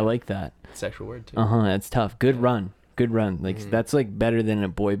 I like that. Sexual word too. That's tough. Good run. Good run. Like Mhm. that's like better than a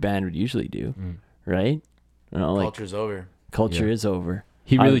boy band would usually do, right? You know, like Culture's over. culture Yeah. is over.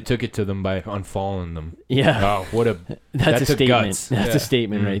 He really I- took it to them by unfollowing them. Yeah. Oh, what a That's that a took statement. guts. That's Yeah. a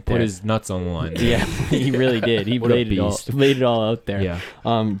statement right there. Put his nuts on the line. Yeah, he really did. He What a laid it all out there.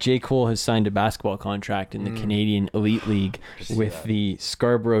 Yeah. J. Cole has signed a basketball contract in the Canadian Elite League with the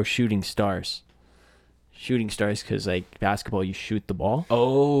Scarborough Shooting Stars. Shooting Stars because, like, basketball, you shoot the ball.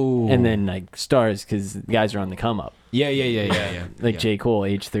 Oh. And then, like, Stars because guys are on the come-up. Yeah. Like yeah. J. Cole,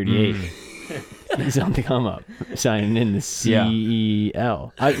 age 38. He's on the come-up, signing in the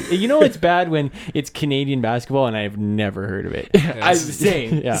CEL. You know it's bad when it's Canadian basketball and I've never heard of it. I was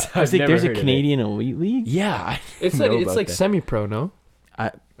saying. Yeah, I was like, there's a Canadian Elite League? Yeah. It's like semi-pro, no?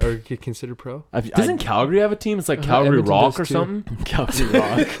 I- Or considered pro? Doesn't Calgary have a team? It's like Calgary Edmonton Rock does or too. something. Calgary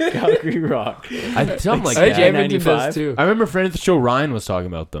Rock. Calgary Rock. Something like I think that. Edmonton 95? does too. I remember a friend of the show Ryan was talking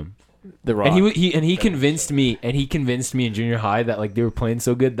about them. The Rock. And he convinced me in junior high that like they were playing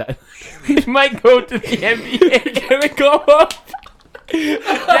so good that we might go to the NBA. Gonna go up.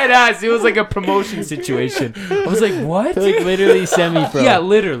 Dead ass. It was like a promotion situation. I was like, what? like literally semi-pro. Yeah,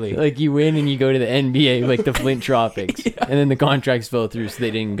 literally. Like you win and you go to the NBA, like the Flint Tropics, and then the contracts fell through, so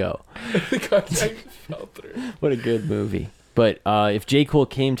they didn't go. The contract fell through. What a good movie. But if J. Cole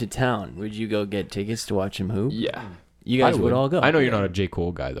came to town, would you go get tickets to watch him hoop? Yeah. You guys would all go. I know you're not a J.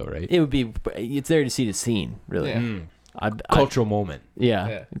 Cole guy though, right? It would be. It's there to see the scene, really. Yeah. Cultural moment.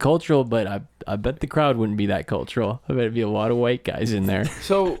 Yeah, cultural, but I bet the crowd wouldn't be that cultural. I bet it'd be a lot of white guys in there.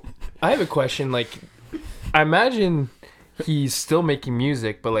 So I have a question. Like, I imagine he's still making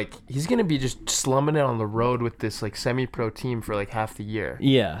music, but like he's gonna be just slumming it on the road with this like semi-pro team for like half the year.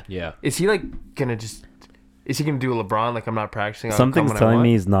 Yeah. Yeah. Is he like gonna just? Is he gonna do a LeBron? Like I'm not practicing. I'll Something's come when I telling want?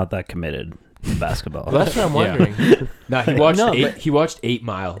 me he's not that committed to basketball. Well, that's what I'm Yeah. wondering. Nah, he watched 8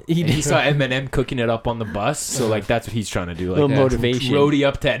 Mile. He saw Eminem cooking it up on the bus, so like that's what he's trying to do. Like Little motivation. roadie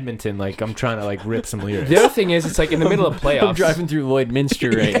up to Edmonton, like I'm trying to like rip some lyrics. The other thing is, it's like in the middle of playoffs. I'm driving through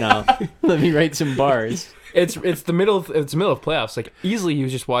Lloydminster right now. Let me write some bars. It's the middle of playoffs. Like easily, he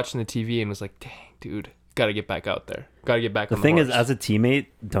was just watching the TV and was like, "Dang, dude, got to get back out there. Got to get back." The on thing the is, as a teammate,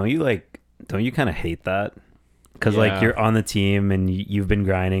 don't you kind of hate that? Because Yeah. like you're on the team and you've been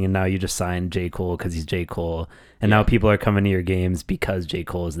grinding, and now you just signed J. Cole because he's J. Cole, and now people are coming to your games because J.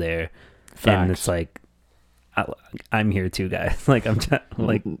 Cole is there, and it's like, I'm here too, guys. Like I'm just,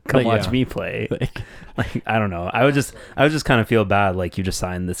 like come watch me play. Like I don't know. I would just kind of feel bad. Like you just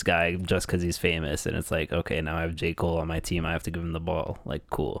signed this guy just because he's famous, and it's like, okay, now I have J. Cole on my team. I have to give him the ball. Like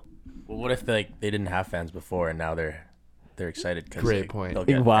cool. Well, what if they didn't have fans before and now they're excited because Great point. they'll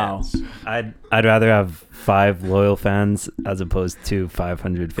get Wow. fans. I'd rather have 5 loyal fans as opposed to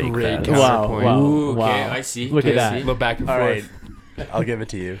 500 fake Great fans. counter. Wow. Counterpoint. Wow. Ooh, wow. okay, I see. Look at I that. see. Look back and All forth. right, I'll give it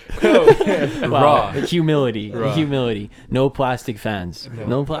to you. Wow. Humility. Raw. Humility. No plastic fans.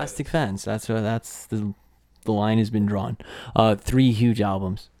 No plastic fans. That's the line has been drawn. 3 huge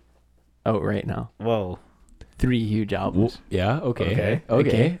albums out right now. Whoa. 3 huge albums. Yeah. Okay.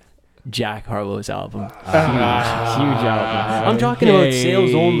 Okay. Jack Harlow's album. Huge album. I'm talking about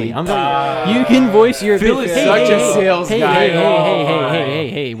sales only. I'm talking, you can voice your Phil is such a sales guy.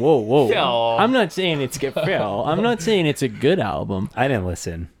 Hey, whoa. Phil. I'm not saying it's Phil. I'm not saying it's a good album. I didn't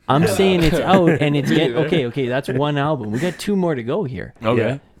listen. I'm saying it's out and it's okay. That's one album. We got 2 more to go here. Okay.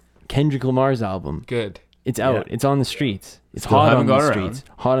 Yeah. Kendrick Lamar's album. Good. It's out. Yeah. It's on the streets. It's Still hot haven't on the got streets.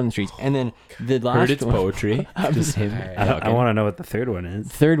 Hot on the streets. And then the last Heard it's one, poetry. Just him. I want to know what the third one is.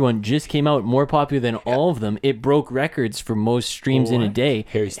 third one just came out, more popular than all of them. It broke records for most streams in a day.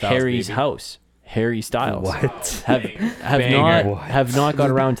 Harry Styles, Harry's baby. House. Harry Styles. What? Have not got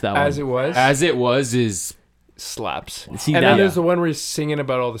around to that As one. As it was is slaps. See, And that- then there's the one where he's singing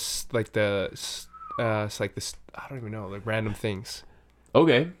about all this, like it's like this. I don't even know, like random things.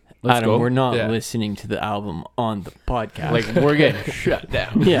 okay. Let's Adam, go. we're not Yeah. listening to the album on the podcast. Like we're getting shut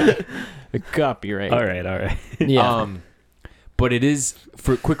down. yeah, the copyright. All right. Yeah. But it is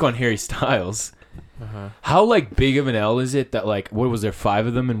for quick on Harry Styles. Uh-huh. How like big of an L is it that like what was there 5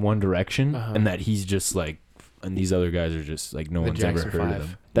 of them in One Direction Uh-huh. and that he's just like and these other guys are just like no The one's Jackson ever heard of 5.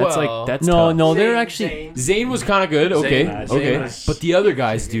 them. That's Well, like that's no, tough. no, they're actually. Zayn was kind of good. Okay, Zayn okay. was- But the other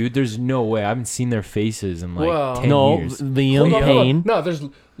guys, dude, there's no way. I haven't seen their faces in like Well, 10 No, years. Liam Payne. No, there's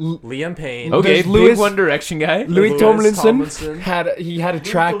Liam Payne. Okay, there's big Louis- One Direction guy. Louis Louis Tomlinson had a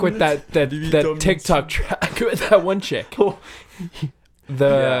track with that TikTok track with that one chick.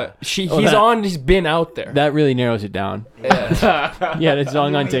 He's been out there. That really narrows it down. Yeah. Yeah, the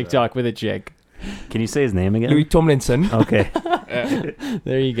song on TikTok with a chick. Can you say his name again? Louis Tomlinson. Okay.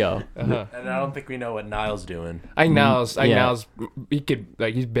 There you go. Uh-huh. And I don't think we know what Niall's doing. Niall's Yeah. he could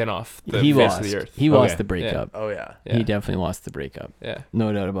like he's been off the He face lost. of the earth. He Okay. lost the breakup. Oh yeah. Yeah. He definitely lost the breakup. Yeah.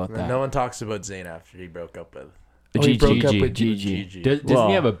 No doubt about that. No one talks about Zayn after he broke up with. Oh, he broke up GG. with GG. Doesn't Well,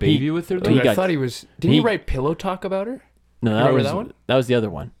 he have a baby he- with her? he though? Dude, I got- thought he was. Didn't he write Pillow Talk about her? No, that Remember was that one? that was the other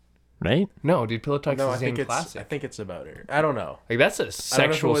one, right? No, dude. Pillow Talk's No, a I Zayn think classic. it's about her. I don't know. Like that's a I don't know if it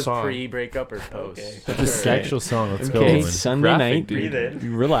sexual was song. pre-breakup or post. It's a sexual song. Let's go. Okay, Owen. Sunday Graphic, night. dude.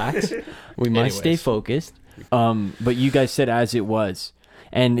 Relax. We must stay Anyways. focused. But you guys said as it was,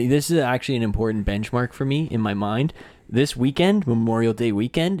 and this is actually an important benchmark for me in my mind. This weekend, Memorial Day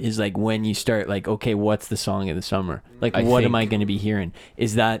weekend, is like when you start like, okay, what's the song of the summer? Like, what am I going to be hearing?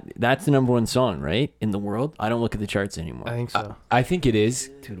 Is that's the number one song, right, in the world? I don't look at the charts anymore. I think so. I think it is.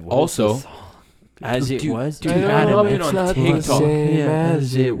 Dude, Also, As it Dude, was, dude, dude. Adam, Adam, it's it's on not the TikTok. same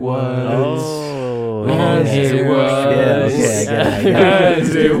as it was. Oh. As yeah. it was. Yeah, okay, I get it.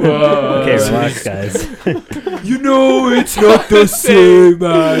 as it was. Okay, relax, guys. You know it's not the same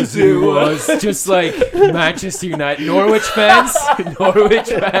as it was. Just like Manchester United, Norwich fans.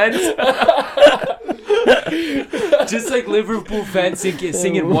 Just like Liverpool fans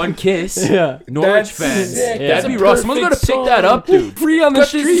singing One Kiss. Yeah. Norwich fans. sick. That'd That's be a rough. Someone's gotta perfect pick that song. up, dude. Free on the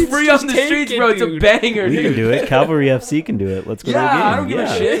Got this streets. free on just the take streets, it, bro. It's a dude. banger, We dude. can do it. Cavalry FC can do it. Let's go to a game. Yeah, I don't give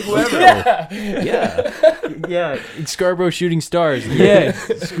a shit. Whoever. Yeah. Scarborough Shooting Stars. Yeah.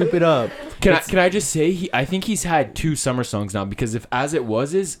 Scoop it up. Can I just say I think he's had 2 summer songs now because if As It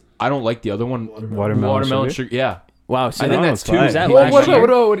Was is I don't like the other one. Watermelon Sugar. Yeah. Wow. So I think that that's was 2. Is that Well, last year?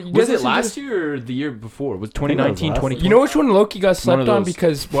 what, you Was guys it listen to last this? year or the year before? Was I think it was 2019, last 2020? You know which one Loki got One slept of on those.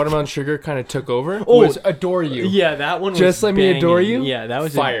 because Watermelon Sugar kind of took over? Oh, was Adore You. Yeah, that one was Just Let Me Adore banging. You? Yeah, that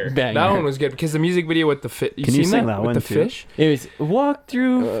was Fire. a banger. That one was good because the music video with the fish. Can you seen sing that with one the too? fish? It was Walk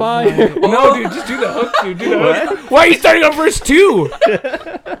Through Fire. No, dude, just do the hook, dude. Do the hook. Why are you starting on verse 2?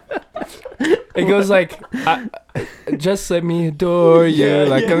 It goes like, just let me adore you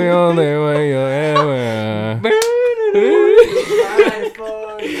like I'm the only way you'll ever.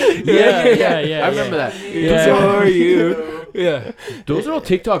 Yeah. I remember that. Adore you. Yeah. Those are all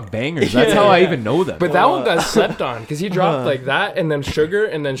TikTok bangers. That's how I even know them. But that one got slept on because he dropped like that and then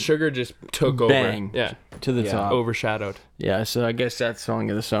Sugar just took Bang. over. Yeah. To the top. Overshadowed. Yeah, so I guess that's song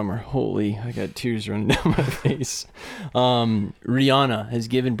of the summer. Holy, I got tears running down my face. Rihanna has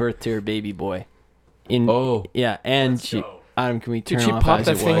given birth to her baby boy. Yeah, and she. Adam, can we turn Dude, she off popped As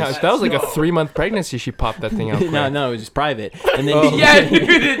that It thing Was? out. That was like a 3-month pregnancy. She popped that thing out. No, it was just private. And then Oh. yeah, dude,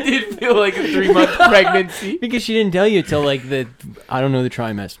 it did feel like a 3-month pregnancy. because she didn't tell you till like the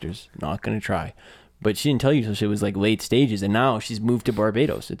trimesters. Not gonna try, but she didn't tell you till she was like late stages, and now she's moved to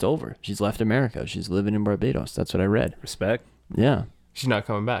Barbados. It's over. She's left America. She's living in Barbados. That's what I read. Respect. Yeah, She's not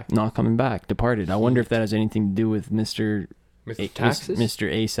coming back. not coming back. Departed. I wonder if that has anything to do with Mr. Taxes? Mr.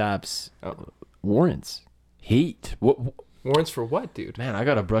 ASAP's Oh. warrants. Hate. What? Warrants for what, dude? Man, I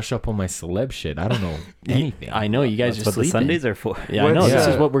gotta brush up on my celeb shit. I don't know anything. I know you guys That's are what the sleeping. Sundays are for. Yeah, I know. What's, This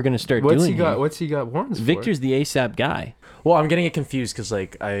is uh, what we're gonna start What's doing. he got? here. What's he got warrants for? Victor's the ASAP guy. Well, I'm getting it confused because there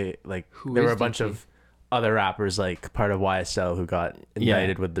were is a bunch DT? of other rappers like part of YSL who got Yeah.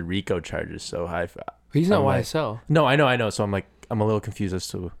 indicted with the RICO charges. So He's not I'm like- YSL. No, I know. So I'm a little confused as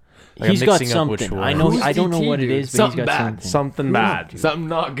to. He's I'm got mixing up which something. one. I know. Who's I don't know DT, what it dude? is, but Something he's got bad. Something bad. Something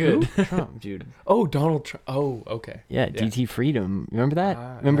not good. Trump, dude. Oh, Donald Trump. Oh, okay. Yeah, DT Freedom. Remember that?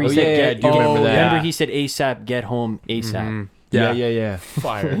 Remember he oh, said, yeah, I "Get." do remember that. Remember he said, "ASAP, get home ASAP." Yeah.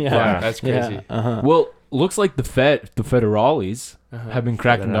 Fire. Yeah. Fire. That's crazy. Yeah. Uh-huh. Well, looks like the federales Uh-huh. have been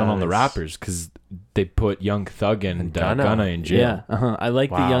cracking down on the Federales. rappers because they put Young Thug and Gunna. Gunna in jail. Yeah, I like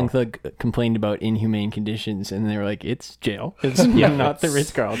the Wow. Young Thug complained about inhumane conditions, and they were like, "It's jail. It's not the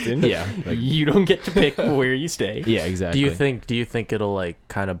Ritz Carlton. Yeah, like- you don't get to pick where you stay." Yeah, exactly. Do you think it'll like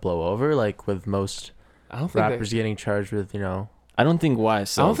kind of blow over like with most I don't think rappers getting charged with, you know? I don't think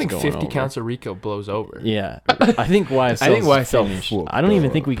YSL. I don't think 50 over. counts of RICO blows over. Yeah, I think YSL. I think YSL finished. will I don't even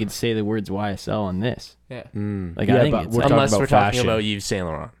blow think we could say the words YSL on this. Yeah. Like Yeah, I think but it's we're like, talking Unless about we're talking fashion. about Yves Saint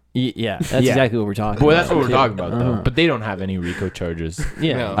Laurent. yeah, that's Yeah. exactly what we're talking Well, about. that's what we're talking about, though. Uh-huh. But they don't have any RICO charges.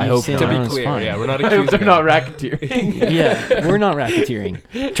 Yeah, No, I Yves hope Saint To not. be Laurent's clear, fine. yeah, we're not I hope accusing they're not them. racketeering. Yeah, we're not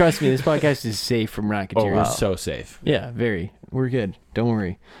racketeering. Trust me, this podcast is safe from Oh, racketeers. we're so safe. Yeah, very. We're good. Don't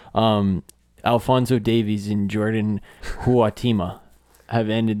worry. Alfonso Davies and Jordan Huatima have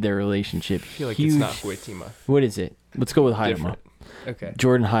ended their relationship. I feel like Huge. it's not Huitima. What is it? Let's go with Haidama. Different. Okay.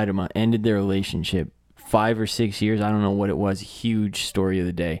 Jordan Haidama ended their relationship 5 or 6 years. I don't know what it was. Huge story of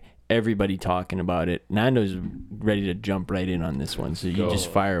the day. Everybody talking about it. Nando's ready to jump right in on this one, so you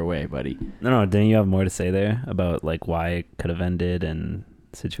just fire away, buddy. No, didn't you have more to say there about like why it could have ended and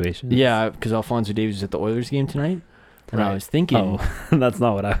situations? Yeah, because Alfonso Davies was at the Oilers game tonight, and I Right. was thinking... Oh, that's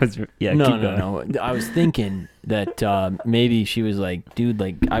not what I was. Yeah, no, keep no, going. no. I was thinking that maybe she was like, dude,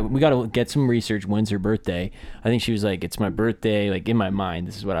 like, we got to get some research. When's her birthday? I think she was like, it's my birthday. Like, in my mind,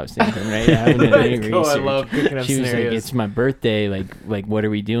 this is what I was thinking, right? I haven't done any research. I love cooking up She was like, scenarios. it's my birthday. Like, what are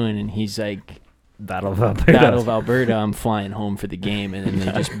we doing? And he's like, Battle of Alberta. Battle of Alberta. I'm flying home for the game. And then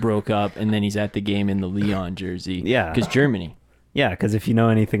they just broke up. And then he's at the game in the Leon jersey. Yeah. Because Germany. Yeah, because if you know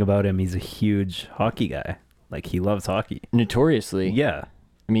anything about him, he's a huge hockey guy. Like, he loves hockey. Notoriously. Yeah.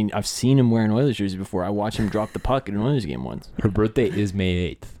 I mean, I've seen him wearing Oilers jersey before. I watched him drop the puck in an Oilers game once. Her birthday is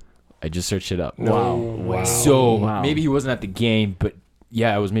May 8th. I just searched it up. Wow. So Wow. maybe he wasn't at the game, but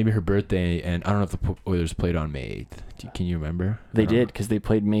yeah, it was maybe her birthday, and I don't know if the Oilers played on May 8th. Can you remember? They did, because they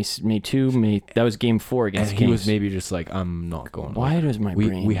played May 2. That was game 4 And against he was Kings. maybe just like, I'm not going. Why does my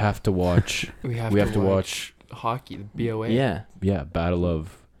brain... We have to watch. We have to watch. hockey, the BOA. Yeah. Yeah, Battle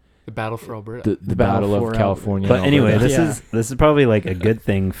of The battle for Alberta. the Battle Battle of for California. But and anyway, Alberta. this is probably like a good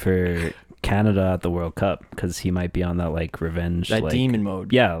thing for Canada at the World Cup because he might be on that like revenge, That like, demon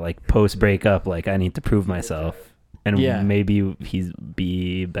mode. yeah, like post breakup, like I need to prove myself, and Yeah. maybe he's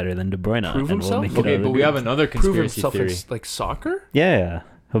be better than De Bruyne. Prove and himself? make it Okay, out of but the we have group. another Prove conspiracy himself theory. in like soccer? Yeah,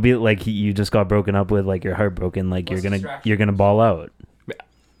 he'll be like you just got broken up with, like you're heartbroken, like you're gonna ball out.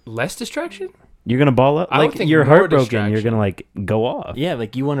 Less distraction? You're gonna ball out. I would Like think you're more heartbroken. You're distraction. gonna like go off. Yeah,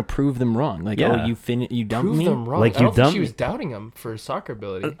 like you want to prove them wrong. Like, Yeah. oh, you dumped Prove me? them wrong. Like, I you don't think dumb- she was doubting him for his soccer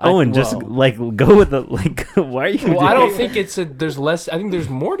ability. Owen, just well- like go with the like. Why are you? Well, I doing- don't think there's less. I think there's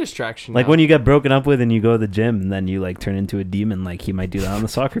more distraction. Like now. when you get broken up with and you go to the gym and then you like turn into a demon, like he might do that on the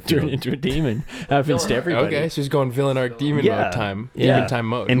soccer Turn field. into a demon. Happens to everybody. Okay, so he's going villain arc demon Yeah. mode time. Yeah. Demon time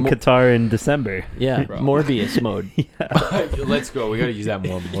mode. In Qatar in December. Yeah, Bro. Morbius mode. Let's go. We gotta use that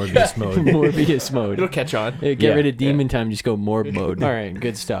more Morbius mode. Morbius mode. It'll catch on. Get Yeah. rid of demon time, just go morb mode. All right,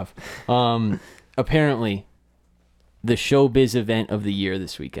 good stuff. Apparently, the showbiz event of the year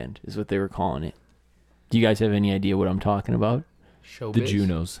this weekend is what they were calling it. Do you guys have any idea what I'm talking about? Showbiz. The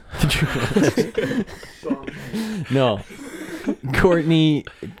Junos. No. Courtney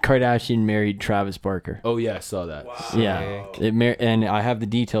Kardashian married Travis Barker. Oh yeah, I saw that. Yeah, and I have the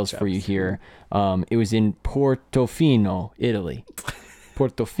details for you here. It was in Portofino, Italy.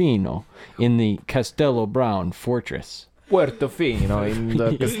 Portofino, in the Castello Brown Fortress. Portofino in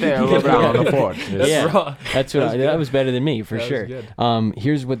the Castello Brown Fortress. Yeah, that's what. That was better than me for That was sure. good.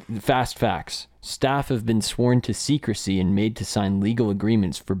 Here's what fast facts: staff have been sworn to secrecy and made to sign legal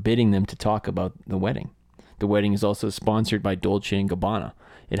agreements forbidding them to talk about the wedding. The wedding is also sponsored by Dolce and Gabbana.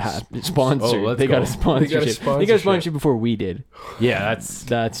 It's sponsored. let's They got go. a sponsorship. They got a sponsorship before we did. Yeah, That's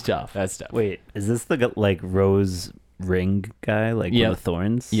tough. that's tough. Wait, is this the like rose ring guy, like Yep. with the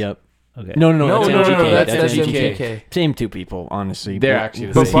thorns? Yep. Okay. No, No, that's no, MGK. no, that's MGK. MGK. Same two people, honestly. They're But- actually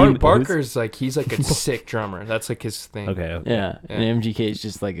the But same. Barker's like he's like a sick drummer. That's like his thing. Okay. Yeah, Yeah. and MGK is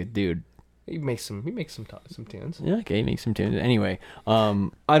just like a dude. He makes some tunes. Yeah, okay, make some tunes. Anyway,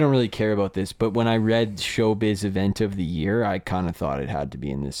 I don't really care about this, but when I read Showbiz Event of the Year, I kind of thought it had to be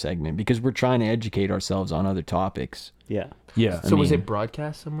in this segment because we're trying to educate ourselves on other topics. Yeah. Yeah. So was mean- it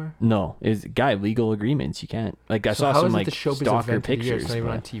broadcast somewhere? No, it's legal agreements. You can't. Like I So saw how some is it like the showbiz stalker event of the year? pictures. It's not even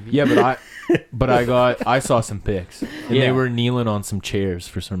but- on TV. Yeah, I saw some pics, and Yeah. they were kneeling on some chairs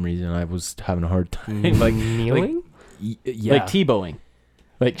for some reason. I was having a hard time. like kneeling. Yeah. Like T-bowing.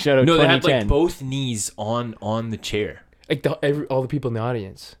 Like shout out no, they had 2010. like both knees on the chair. Like all the people in the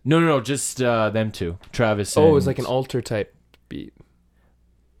audience. No, just them two, Travis. Oh, it and, was like an altar type beat.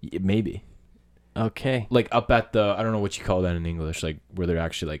 Maybe. Okay. Like up at the, I don't know what you call that in English, like where they're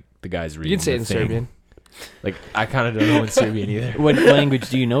actually like the guys reading. You can say it in the thing. Serbian. Like I kind of don't know in Serbian either. What language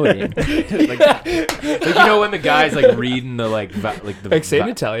do you know it in? like you know when the guys like reading the like Say it in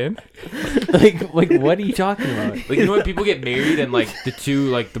Italian. like what are you talking about? Like you know when people get married and like the two,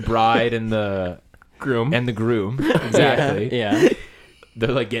 like the bride and the Groom. exactly. Yeah.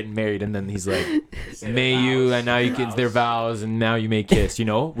 They're like getting married and then he's like, may you, and now you can, their vows, and now you may kiss, you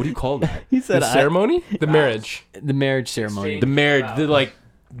know? What do you call that? He said, The ceremony? The marriage. The marriage ceremony. The marriage, the like,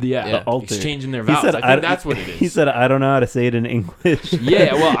 the altar. exchanging their He vows. said, I think that's what it is. He said, I don't know how to say it in English.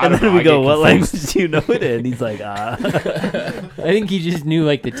 Yeah, well, I and don't then know. we I go, get what confused. language do you know it in? He's like, I think he just knew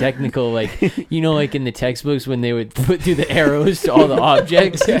like the technical, like, you know, like in the textbooks when they would put through the arrows to all the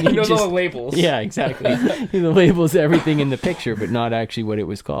objects. Yeah, and he you know just- all the labels. Yeah, exactly. He labels everything in the picture, but not actually what it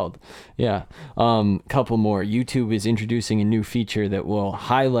was called. Yeah. Couple more. YouTube is introducing a new feature that will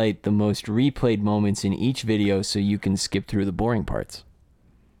highlight the most replayed moments in each video so you can skip through the boring parts.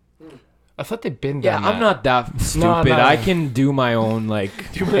 I thought they'd been Yeah, done I'm that. not that stupid. no. I can do my own, like,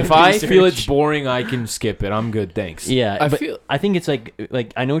 if I feel it's boring, I can skip it. I'm good, thanks. Yeah, I but feel- I think it's like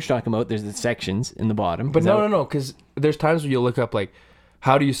I know what you're talking about. There's the sections in the bottom. But Is that- no, because there's times where you'll look up like,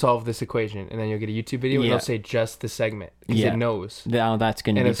 how do you solve this equation? And then you'll get a YouTube video and Yeah. they'll say just the segment because Yeah. it knows. Now that's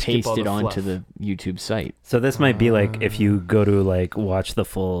going to And be it'll skip all pasted the onto fluff. the YouTube site. so this might be like if you go to like watch the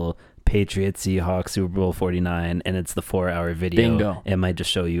full Patriots Seahawks Super Bowl 49 and it's the 4-hour video. Bingo. It might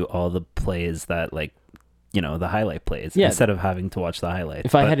just show you all the plays that like, you know, the highlight plays Yeah. instead of having to watch the highlights.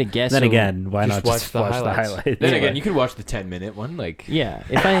 If I But had to guess, then it would- again, why just not just watch the highlights. highlights? Then Yeah. again, you could watch the 10-minute one, like. yeah,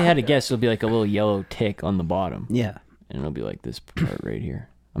 if I had to guess, it'll be like a little yellow tick on the bottom, Yeah. and it'll be like this part right here.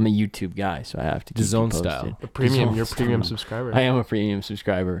 I'm a YouTube guy, so I have to keep DAZN you posted. style. A premium, DAZN you're a style. premium subscriber. I am a premium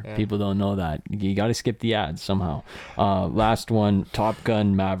subscriber. Yeah. People don't know that. You got to skip the ads somehow. Last one, Top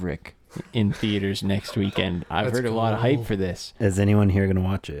Gun Maverick in theaters next weekend. I've That's heard a lot of cool. hype for this. Is anyone here going to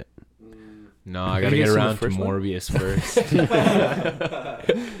watch it? No, I Have gotta you get guys seen the around to first one? Morbius first.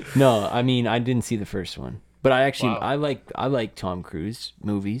 No, I mean I didn't see the first one, but I actually Wow. I like Tom Cruise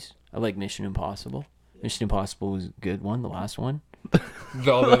movies. I like Mission Impossible. Mission Impossible was a good one. The last one.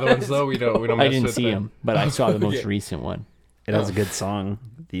 All the other ones though, we don't. I mess didn't with see them. him, but I saw the most Okay. recent one. It has a good song,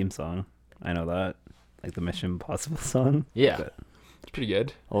 theme song. I know that. Like the Mission Impossible song. Yeah, It's pretty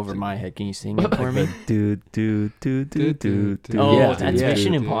good. over my head. Can you sing it for me? Do, do, do, do, do, do. Oh, Yeah, that's yeah.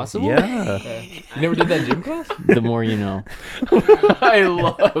 Mission Impossible. Yeah. You never did that in gym class? The more you know.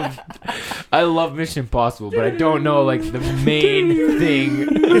 I love Mission Impossible, but I don't know like the main thing.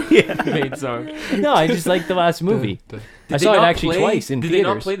 Main song. No, I just like the last movie. I Did saw they it not actually play- twice in Did theaters.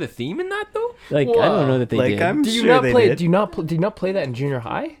 they not play the theme in that though? Like I don't know that they Like, did. I'm Do you sure not they play? did. Do you not play that in junior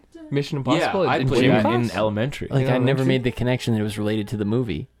high? Mission Impossible. Yeah, I in played gym that class? in elementary. Like in I never elementary? made the connection that it was related to the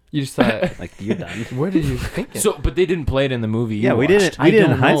movie. You just thought, Like, you're done. where did you think it? So, but they didn't play it in the movie. Yeah, you we watched. didn't. I We did in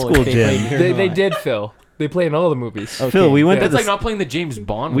don't high know school if they played gym. here. They not. did, Phil. They play in all the movies. Okay. Phil, we went Yeah. to That's the like not playing the James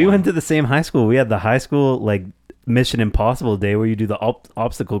Bond. we one. went to the same high school. We had the high school like Mission Impossible day where you do the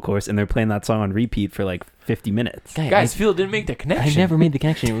obstacle course, and they're playing that song on repeat for like 50 minutes. Guys, Phil didn't make the I connection. never made the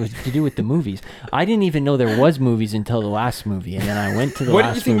connection. It was to do with the movies. I didn't even know there was movies until the last movie, and then I went to the What did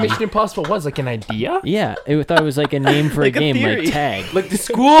last you think movie. Mission Impossible was? Like an idea? Yeah, I thought it was like a name for Like a a game, theory. like tag. Like the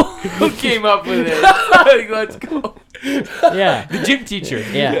school who came up with it. Like, let's go. Yeah, The gym teacher.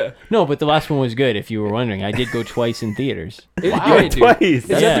 yeah. No, but the last one was good. If you were wondering, I did go twice in theaters. Wow, dude. Twice. Is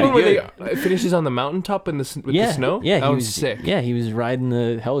Yeah. that the one where Good. they finishes on the mountaintop in with yeah, the snow? Yeah, that he was was sick. Yeah, he was riding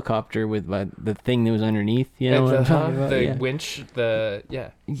the helicopter with the thing that was underneath. You know And what I'm the, talking about? the Yeah. winch, Yeah,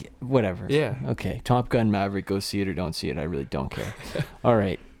 whatever. Yeah. Okay. Top Gun Maverick. Go see it or don't see it. I really don't care. All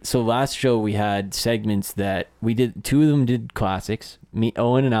right. So last show we had segments that we did. Two of them did classics. Me,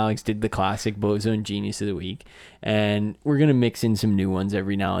 Owen, and Alex did the classic Bozo and Genius of the Week, and we're gonna mix in some new ones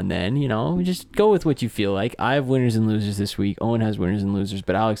every now and then. You know, just go with what you feel like. I have winners and losers this week. Owen has winners and losers,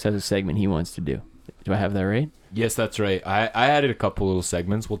 but Alex has a segment he wants to do. Do I have that right? Yes, that's right. I added a couple little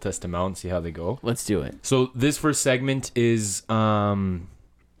segments. We'll test them out and see how they go. Let's do it. So this first segment is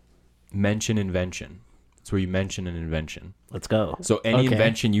mention invention. It's where you mention an invention. Let's go. So any Okay.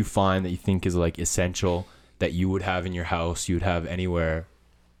 invention you find that you think is like essential that you would have in your house, you'd have anywhere,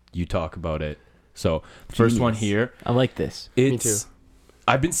 you talk about it. So the first one Genius. here, I like this. it's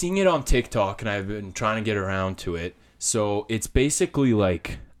I've been seeing it on TikTok and I've been trying to get around to it. So it's basically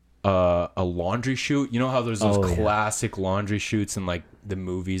like a laundry chute. You know how there's those Oh, yeah. classic laundry chutes in like the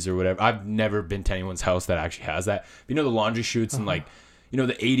movies or whatever. I've never been to anyone's house that actually has that. But you know the laundry chutes and like, you know,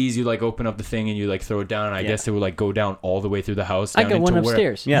 the 80s, you like open up the thing and you like throw it down, and I guess it would like go down all the way through the house. I Down got into one where-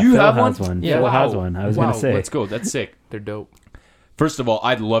 upstairs. Yeah, You Phil have has one? one. Yeah. Phil Wow. has one. I was Wow, gonna say. let's go. That's sick. They're dope. First of all,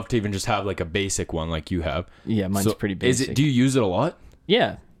 I'd love to even just have like a basic one like you have. Yeah, mine's pretty basic. Do you use it a lot?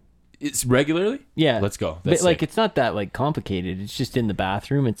 Yeah. It's regularly? Yeah. Let's go. But like, it's not that like complicated. It's just in the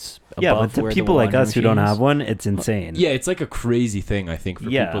bathroom. It's Yeah, above but to where the people like laundry us who don't machine is. have one, it's insane. Yeah, it's like a crazy thing, I think, for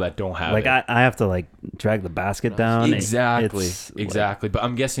people that don't have like it. I have to like drag the basket down. Exactly. It's, Exactly. But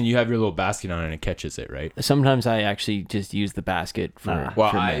I'm guessing you have your little basket on and it catches it, right? Sometimes I actually just use the basket for. Well,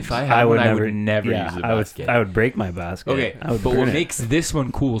 for if I men's. had one, I would never use the basket. I would break my basket. Okay, but what makes this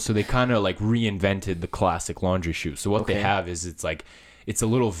one cool, so they kind of like reinvented the classic laundry chute. So what they have is it's a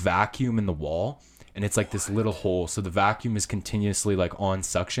little vacuum in the wall, and it's like this little hole. So the vacuum is continuously like on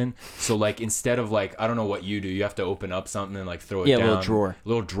suction. So like instead of like, I don't know what you do, you have to open up something and like throw it down. Yeah,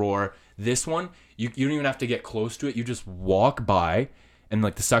 little drawer. This one, you don't even have to get close to it. You just walk by and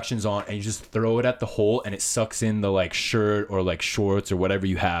like the suction's on and you just throw it at the hole and it sucks in the like shirt or like shorts or whatever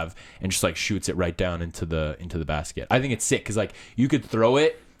you have and just like shoots it right down into the basket. I think it's sick because like you could throw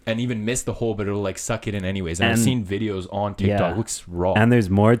it and even miss the hole, but it'll like suck it in anyways. And I've seen videos on TikTok. It looks raw. And there's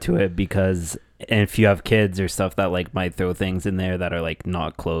more to it because if you have kids or stuff that like might throw things in there that are like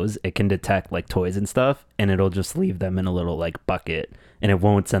not clothes, it can detect like toys and stuff, and it'll just leave them in a little like bucket, and it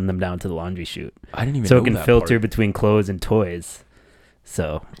won't send them down to the laundry chute. I didn't even so know it can that filter part. between clothes and toys.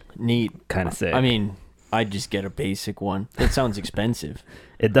 So Neat. kind of sick. I mean, I'd just get a basic one. That sounds expensive.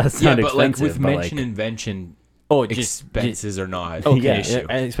 it does Yeah, sound but like expensive. with but, mention like, invention, Oh, just expenses are not okay. an issue.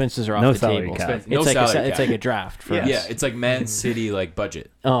 Expenses are off No the salary table. cap. It's No like salary it's cap. like a draft for Yeah. us. Yeah, it's like Man City like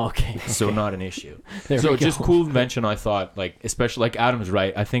budget. Oh, okay. So not an issue. There So we just go. cool invention, I thought, like especially like Adam's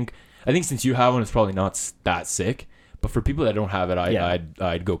right. I think since you have one, it's probably not that sick. But for people that don't have it,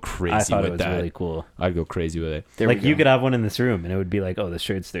 I'd go crazy I thought with it was that. really cool. I'd go crazy with it. There we Like you go. could have one in this room, and it would be like, oh, the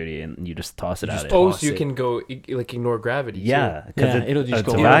shirt's dirty, and you just toss it at it. Oh, toss so you it. can go like ignore gravity. too. Yeah, Yeah, because it'll just it's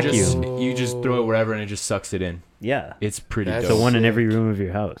go a in. vacuum. You just throw it wherever and it just sucks it in. Yeah, It's pretty That's so dope. one in sick. every room of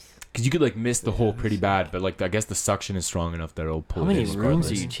your house. Because you could like miss the hole pretty bad, but like I guess the suction is strong enough that it'll pull How it many in rooms are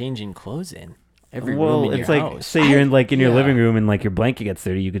regardless. you changing clothes in? Every Well, room in it's your like house. say you're in like in your Yeah. living room and like your blanket gets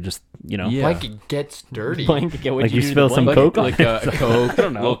dirty, you could just Yeah. Blanket gets dirty. Blanket, what like do you do to spill the some blanket? Coke on like it. a Coke, I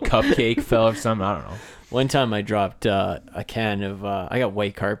don't know. little cupcake fell or something. I don't know. One time I dropped a can of I got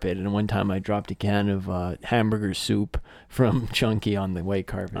white carpet, and one time I dropped a can of hamburger soup from Chunky on the white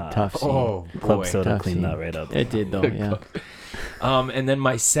carpet. Tough scene. Oh Club boy. soda Tough cleaned scene. that right up. It did though, yeah. And then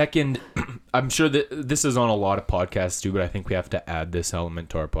my second, I'm sure that this is on a lot of podcasts too, but I think we have to add this element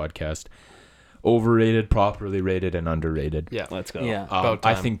to our podcast. Overrated, properly rated, and underrated. Yeah. Let's go. Yeah. About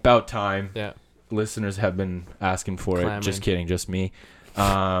I time. think about time. Yeah. Listeners have been asking for it. Clamoring. Just kidding, just me.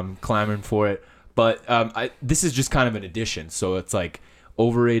 Clamoring for it. But this is just kind of an addition. So it's like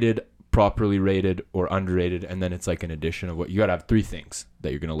overrated, properly rated, or underrated, and then it's like an addition of what you gotta have 3 things that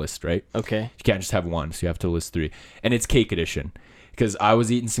you're gonna list, right? Okay. You can't just have one, so you have to list 3. And it's cake edition. Because I was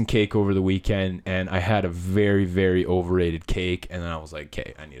eating some cake over the weekend and I had a very, very overrated cake, and then I was like,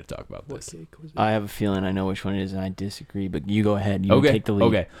 okay, I need to talk about this. I have a feeling I know which one it is, and I disagree. But you go ahead. You take the lead.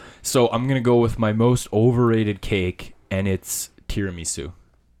 Okay. So I'm gonna go with my most overrated cake, and it's tiramisu.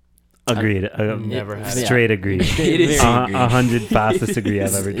 Agreed. Never had it. Straight agreed. It is. 100 fastest agree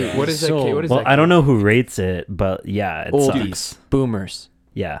I've ever done. What is that? So- Cake? What is Well, that? I don't cake? know who rates it, but yeah, it Oldies, sucks. boomers.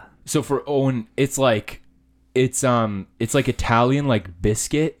 Yeah. So for Owen, it's like Italian like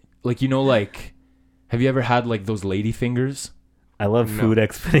biscuit. Like like have you ever had like those lady fingers? I love No. food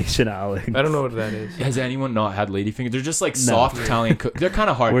explanation, Alex. I don't know what that is. Has anyone not had lady fingers? They're just like soft Italian They're kind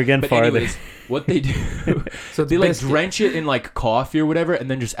of hard. We're getting but farther. anyways, what they do, So they like biscuit. drench it in like coffee or whatever,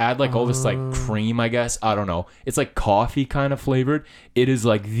 and then just add like all this like cream, I guess. I don't know. It's like coffee kind of flavored. It is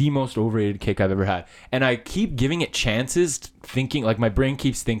like the most overrated cake I've ever had. And I keep giving it chances, thinking like my brain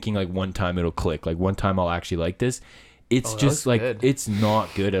keeps thinking like one time it'll click. Like one time I'll actually like this. It's Oh, that just looks like, good. it's not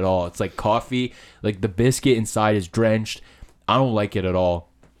good at all. It's like coffee, like the biscuit inside is drenched. I don't like it at all.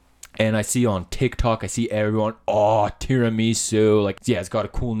 And I see on TikTok, I see everyone, tiramisu. Like, yeah, it's got a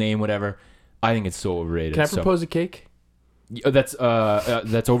cool name, whatever. I think it's so overrated. Can I So- propose a cake? that's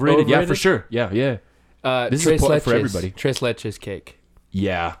overrated? Yeah, for Overrated? sure. Yeah. This is Tres for leches. everybody. Tres leches cake.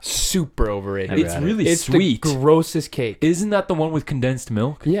 Yeah. Super overrated. Never It's had it. really It's sweet. the grossest cake. Isn't that the one with condensed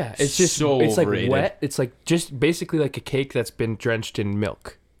milk? Yeah, it's just So it's like overrated. wet. It's like just basically like a cake that's been drenched in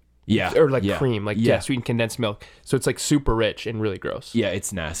milk. Yeah. Or like Yeah. cream, like Yeah. sweetened condensed milk. So it's like super rich and really gross. Yeah,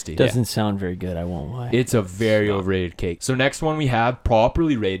 it's nasty. Doesn't sound very good. I won't lie. It's a very overrated cake. So next one we have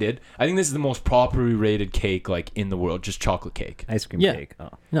properly rated. I think this is the most properly rated cake like in the world. Just chocolate cake. Ice cream Yeah. cake. Oh.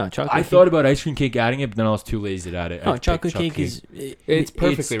 No, chocolate. I cake. thought about ice cream cake adding it, but then I was too lazy to add it. No, I picked chocolate cake is. It's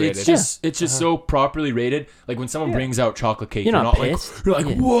perfectly rated. It's just so properly rated. Like when someone brings out chocolate cake, You're not like pissed. you're like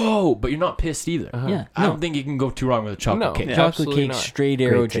Yeah. whoa, but you're not pissed either. Yeah. I No. don't think you can go too wrong with a chocolate No. cake. Yeah. Chocolate Absolutely cake, not. straight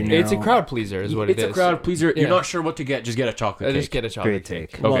arrow, Great take. generic. It's a crowd pleaser, is what it It's is. a crowd pleaser. Yeah. You're not sure what to get. Just get a chocolate cake. Just get a chocolate Great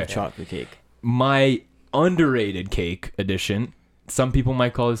cake. take. Love Okay. chocolate cake. My underrated cake edition. Some people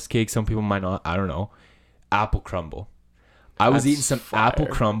might call this cake. Some people might not. I don't know. Apple crumble. I was That's eating some fire. apple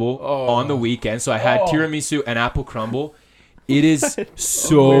crumble on the weekend, so I had tiramisu and apple crumble. It is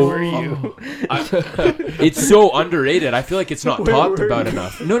so. Where were you? It's so underrated. I feel like it's not talked about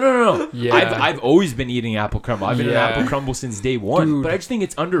enough. No. Yeah. I've always been eating apple crumble. I've been an Yeah. apple crumble since day one. Dude. But I just think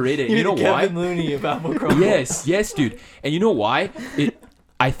it's underrated. And you know why? Looney of apple crumble. Yes, dude. And you know why?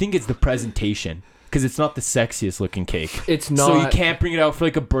 I think it's the presentation. Because it's not the sexiest looking cake. It's So you not. can't bring it out for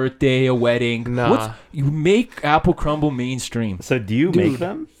like a birthday, a wedding. Nah. You make apple crumble mainstream. So do you make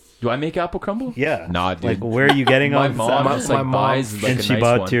them? Do I make apple crumble? Yeah. Nah, dude. Like, where are you getting My all mom this? just like buys like And a she nice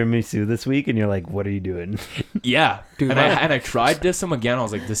bought one. tiramisu this week, and you're like, what are you doing? Yeah. Dude, and I tried this some again. I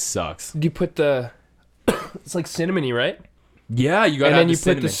was like, this sucks. You put the. It's like cinnamony, right? Yeah, you gotta And then have you the put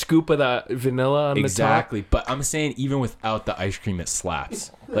cinnamon. the scoop of the vanilla on Exactly. But I'm saying even without the ice cream, it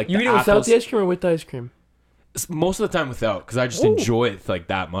slaps. Like the top. You the eat it without apples- the ice cream or with the ice cream? Most of the time without, because I just enjoy it like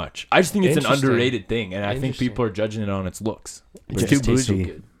that much. I just think it's an Interesting. underrated thing, and I think Interesting. people are judging it on its looks. It's It too just tastes so bougie.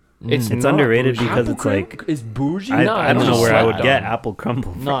 good. It's It's not underrated bougie. because Apple it's like crumb is bougie. I don't know it's where I would slap get down. apple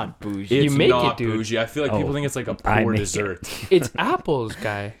crumble from. Not bougie. It's You make not it, dude. bougie. I feel like people Oh, think it's like a I poor make it. dessert. It's apples,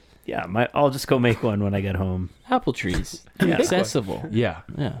 guy. Yeah, I'll just go make one when I get home. Apple trees. Yeah. Accessible. Yeah.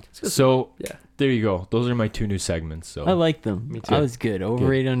 Yeah. So Yeah. there you go. Those are my two new segments. So I like them. Me too. I was good.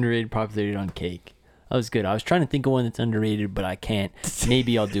 Overrated, underrated, popular rated on cake. I was good. I was trying to think of one that's underrated, but I can't.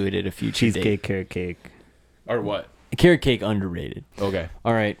 Maybe I'll do it at a future date. Cheesecake, carrot cake. or what? Carrot cake underrated. Okay.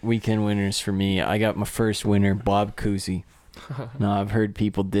 All right, weekend winners for me. I got my first winner, Bob Cousy. Now, I've heard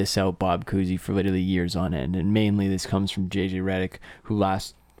people diss out Bob Cousy for literally years on end, and mainly this comes from JJ Redick, who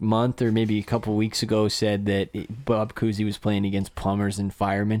last month or maybe a couple weeks ago said that Bob Cousy was playing against plumbers and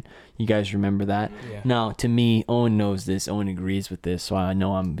firemen. You guys remember that? Yeah. Now, to me, Owen knows this. Owen agrees with this, so I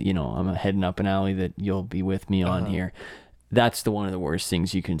know I'm heading up an alley that you'll be with me on here. That's one of the worst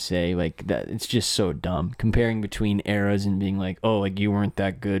things you can say. Like that, it's just so dumb. Comparing between eras and being like, oh, like you weren't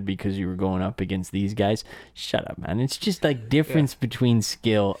that good because you were going up against these guys. Shut up, man. It's just like difference between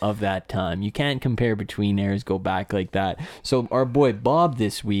skill of that time. You can't compare between eras, go back like that. So our boy Bob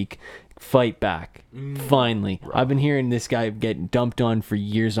this week, fight back. Finally. I've been hearing this guy get dumped on for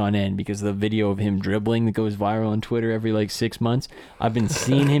years on end because of the video of him dribbling that goes viral on Twitter every like 6 months. I've been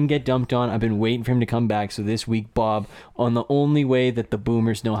seeing him get dumped on. I've been waiting for him to come back. So this week, Bob, on the only way that the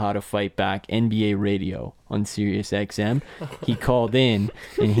boomers know how to fight back, NBA radio on Sirius XM, he called in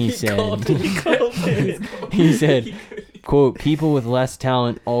and he said, he said, quote, people with less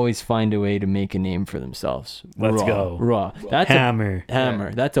talent always find a way to make a name for themselves. Let's go. Raw. That's Hammer.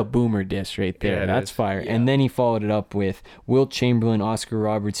 Hammer. That's a boomer diss right there. Yeah, it That's is. fire. And then he followed it up with Wilt Chamberlain, Oscar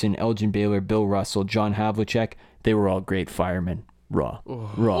Robertson, Elgin Baylor, Bill Russell, John Havlicek. They were all great firemen. Raw.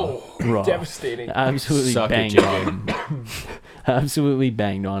 Raw. Devastating. Absolutely Suck it, banged JJ. on him. Absolutely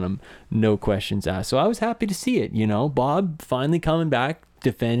banged on him. No questions asked. So I was happy to see it. Bob finally coming back,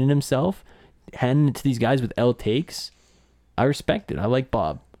 defending himself, handing it to these guys with L takes. I respect it. I like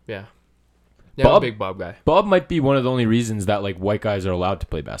Bob. Yeah. Yeah, I'm a Bob- big Bob guy. Bob might be one of the only reasons that like white guys are allowed to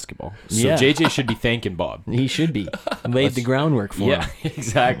play basketball. So Yeah. JJ should be thanking Bob. He should be. Laid the groundwork for Yeah, him.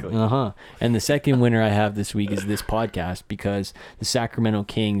 exactly. And the second winner I have this week is this podcast because the Sacramento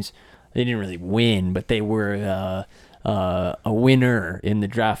Kings, they didn't really win, but they were a winner in the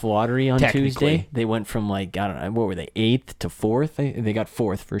draft lottery on Technically. Tuesday. They went from like, I don't know, what were they, 8th to 4th? They got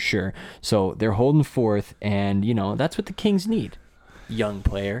 4th for sure. So they're holding 4th, and, that's what the Kings need. Young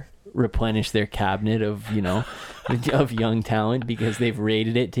player. Replenish their cabinet of of young talent because they've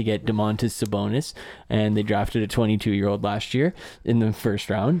raided it to get DeMontis Sabonis, and they drafted a 22-year-old last year in the first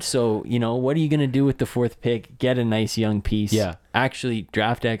round. So what are you gonna do with the 4th pick? Get a nice young piece. Yeah. Actually,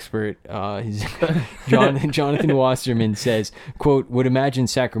 draft expert Jonathan Wasserman says, quote, would imagine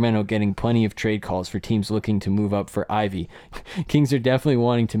Sacramento getting plenty of trade calls for teams looking to move up for Ivy. Kings are definitely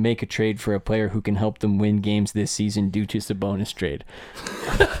wanting to make a trade for a player who can help them win games this season due to Sabonis trade.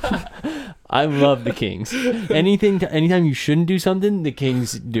 I love the Kings. Anytime you shouldn't do something, the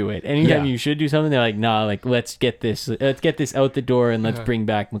Kings do it. Anytime you should do something, they're like, nah, like let's get this out the door and let's bring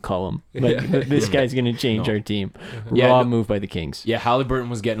back McCollum. Like this guy's gonna change our team. Raw move by the Kings. Yeah, Halliburton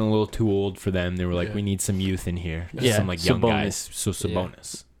was getting a little too old for them. They were like, we need some youth in here. Some like young guys. So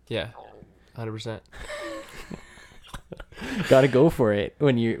Sabonis. Yeah, 100%. Gotta go for it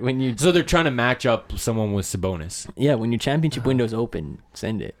when you. So they're trying to match up someone with Sabonis. Yeah, when your championship window's open,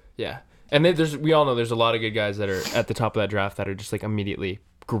 send it. Yeah. And we all know there's a lot of good guys that are at the top of that draft that are just like immediately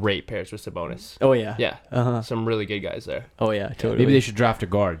great pairs with Sabonis. Oh yeah. Yeah. Some really good guys there. Oh yeah, totally. Maybe they should draft a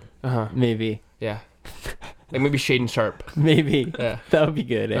guard. Maybe. Yeah. Like maybe Shaden Sharp. Maybe. Yeah. That would be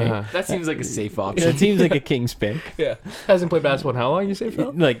good. Eh? That seems like a safe option. That seems like a Kings pick. Yeah. Hasn't played basketball in how long, you say,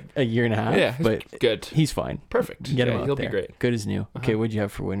 Phil? Like a year and a half. Yeah. But good. He's fine. Perfect. Get him out he'll there. be great. Good as new. Okay, what'd you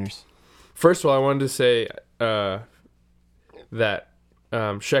have for winners? First of all, I wanted to say that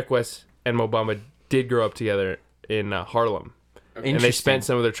Sheck West and Mo Bamba did grow up together in Harlem. And they spent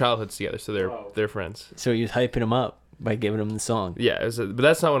some of their childhoods together, so they're friends. So he was hyping him up by giving him the song. Yeah, but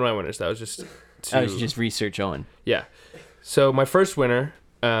that's not one of my winners. That was just research on. Yeah. So my first winner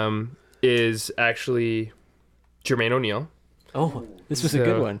is actually Jermaine O'Neal. Oh, this was a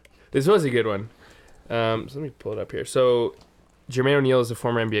good one. This was a good one. So let me pull it up here. So Jermaine O'Neal is a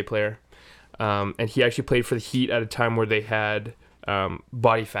former NBA player, and he actually played for the Heat at a time where they had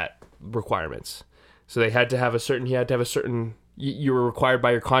body fat requirements. So they had to have a certain. You were required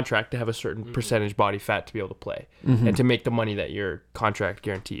by your contract to have a certain percentage body fat to be able to play and to make the money that your contract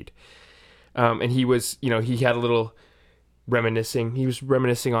guaranteed. And he was, he had a little reminiscing. He was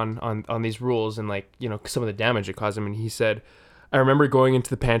reminiscing on these rules and some of the damage it caused him. And he said, I remember going into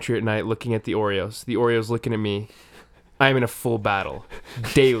the pantry at night looking at the Oreos looking at me. I'm in a full battle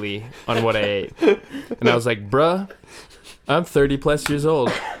daily on what I ate. And I was like, bruh, I'm 30 plus years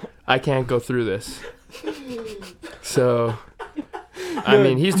old. I can't go through this. So, I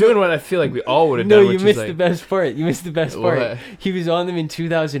mean, he's doing what I feel like we all would have done. No, you missed the best part. What? He was on them in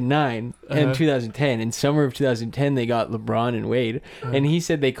 2009 and 2010. In summer of 2010, they got LeBron and Wade. And he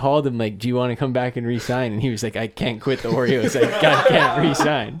said they called him like, do you want to come back and re-sign? And he was like, I can't quit the Oreos. I can't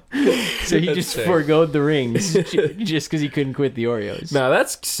re-sign. So he just forgoed the rings just because he couldn't quit the Oreos. No,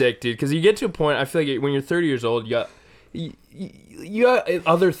 that's sick, dude. Because you get to a point, I feel like when you're 30 years old, you got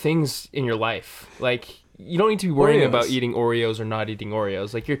other things in your life. Like, you don't need to be worrying about eating Oreos or not eating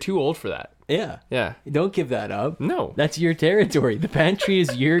Oreos. Like, you're too old for that. Yeah. Yeah. Don't give that up. No. That's your territory. The pantry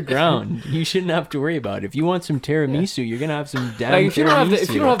is your ground. You shouldn't have to worry about it. If you want some tiramisu, you're going to have some damn if you tiramisu. If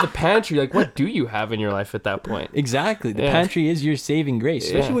you don't have the pantry, like, what do you have in your life at that point? Exactly. The pantry is your saving grace,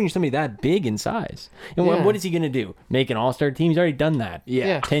 especially when you're somebody that big in size. And what is he going to do? Make an all-star team? He's already done that.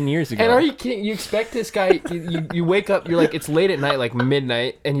 Yeah. 10 years ago. And are you kidding? You expect this guy, you wake up, you're like, it's late at night, like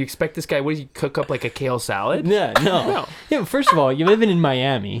midnight, and you expect this guy, what does he cook up, like a kale salad? Yeah, no. Yeah, first of all, you're living in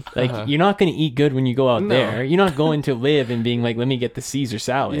Miami. Like, you're not going to eat good when you go out there. You're not going to live and being like, let me get the Caesar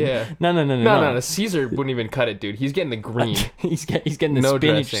salad. Yeah. No. The Caesar wouldn't even cut it, dude. He's getting the green. he's getting the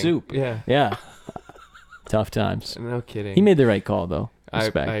spinach soup. Yeah. Tough times. No kidding. He made the right call, though.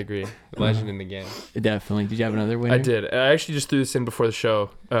 Respect. I agree. Legend in the game. Definitely. Did you have another winner? I did. I actually just threw this in before the show,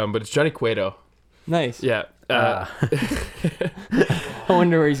 but it's Johnny Cueto. Nice. Yeah. I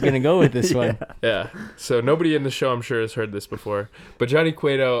wonder where he's going to go with this one. Yeah. So nobody in the show, I'm sure, has heard this before. But Johnny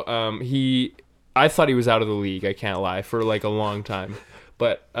Cueto, I thought he was out of the league, I can't lie, for like a long time.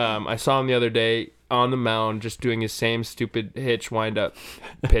 But I saw him the other day on the mound just doing his same stupid hitch wind-up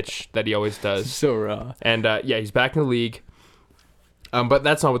pitch that he always does. So raw. And he's back in the league. But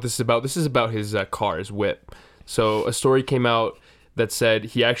that's not what this is about. This is about his car, his whip. So a story came out that said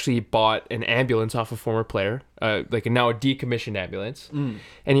he actually bought an ambulance off a former player, like now a decommissioned ambulance, and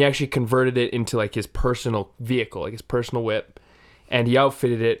he actually converted it into like his personal vehicle, like his personal whip, and he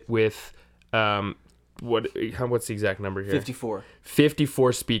outfitted it with what's the exact number here?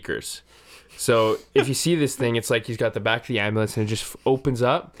 54 speakers. So if you see this thing, it's like he's got the back of the ambulance and it just opens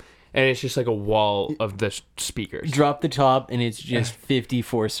up. And it's just like a wall of the speakers. Drop the top, and it's just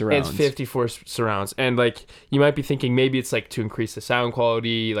 54 surrounds. It's 54 surrounds. And, like, you might be thinking maybe it's, like, to increase the sound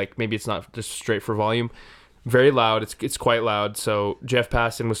quality. Like, maybe it's not just straight for volume. Very loud. It's quite loud. So Jeff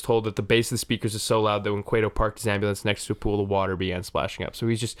Paston was told that the bass of the speakers is so loud that when Cueto parked his ambulance next to a pool, the water began splashing up. So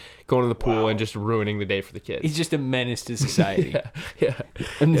he's just going to the pool and just ruining the day for the kids. He's just a menace to society. yeah.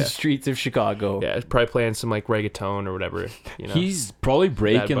 In the streets of Chicago. Yeah, probably playing some like reggaeton or whatever. You know? He's probably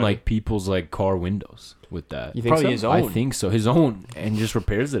breaking Bunny. like people's like car windows with that. You think Probably so? his own. I think so. His own, and just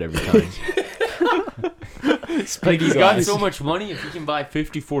repairs it every time. Like he's got so much money. If he can buy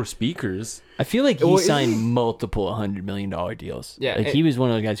 54 speakers, I feel like Well, he is signed he- multiple $100 million deals. Yeah, like and- he was one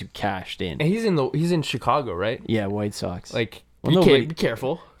of the guys who cashed in. And he's in Chicago, right? Yeah, White Sox. Like, Well, be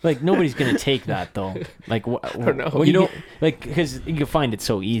careful. Like nobody's gonna take that though. Like don't know. what You do know- like because you can find it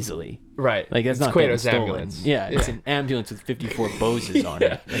so easily. Right. Like that's It's not Cueto's getting stolen. ambulance. Yeah, it's an ambulance with 54 Boses on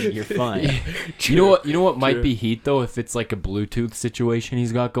it. Like, you're fine. you know what might be heat though if it's like a Bluetooth situation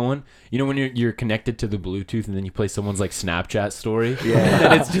he's got going. You know when you're connected to the Bluetooth and then you play someone's like Snapchat story,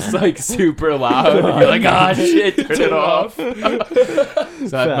 and it's just like super loud. And you're like, ah, shit, turn it off. So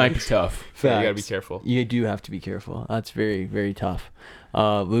that might be tough. Yeah, you gotta be careful. You do have to be careful. That's very, very tough.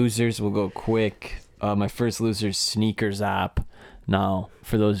 Losers, we'll go quick. My first loser is Sneakers app. Now,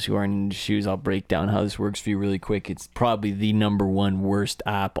 for those who aren't into shoes, I'll break down how this works for you really quick. It's probably the number one worst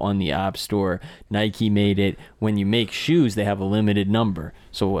app on the App Store. Nike made it. When you make shoes, they have a limited number.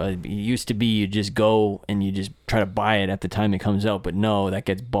 So it used to be you just go and you just try to buy it at the time it comes out. But no, that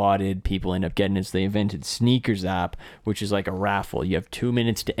gets botted. People end up getting it. So they invented Sneakers app, which is like a raffle. You have 2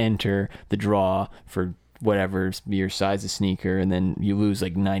 minutes to enter the draw for whatever your size of sneaker, and then you lose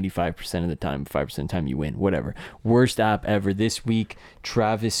like 95% of the time, 5% of the time you win, whatever. Worst app ever. This week,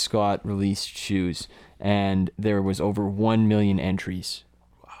 Travis Scott released shoes, and there was over 1 million entries.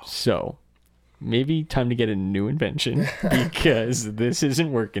 Wow. So maybe time to get a new invention because this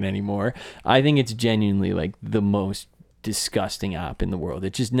isn't working anymore. I think it's genuinely like the most disgusting app in the world.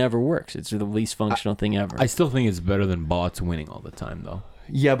 It just never works. It's the least functional thing ever. I still think it's better than bots winning all the time though.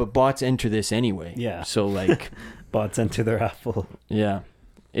 Yeah, but bots enter this anyway. Yeah. So like Bots enter the raffle. yeah.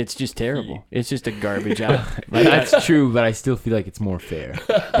 It's just terrible. It's just a garbage app. Like, that's true, but I still feel like it's more fair.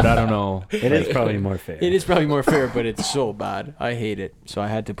 But I don't know. It is probably more fair. It is probably more fair, but it's so bad. I hate it. So I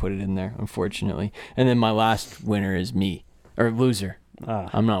had to put it in there, unfortunately. And then my last winner is me. Or loser.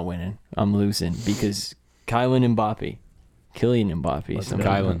 I'm not winning. I'm losing because Kylian Mbappe. Kylian Mbappe.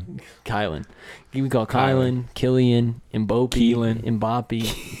 Kylian. We call Kylian, Kylian, Mbappe,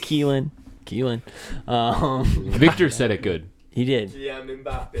 Mbappe, Keelan. Victor said it good. He did. Yeah, I'm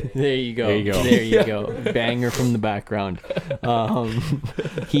Mbappe. There you go. There you go. There you go. Banger from the background.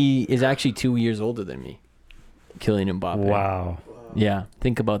 He is actually 2 years older than me. Kylian Mbappe. Wow. Yeah,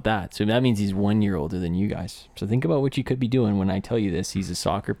 think about that. So that means he's 1 year older than you guys. So think about what you could be doing when I tell you this. He's a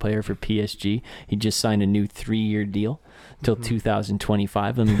soccer player for PSG. He just signed a new 3-year deal till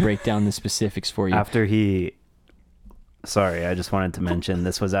 2025. Let me break down the specifics for you. Sorry, I just wanted to mention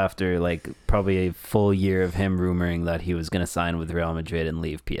this was after like probably a full year of him rumoring that he was going to sign with Real Madrid and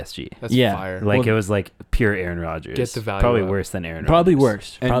leave PSG. That's Yeah. fire. Like Well, it was like pure Aaron Rodgers. Get the value Probably up. worse than Aaron Probably Rodgers.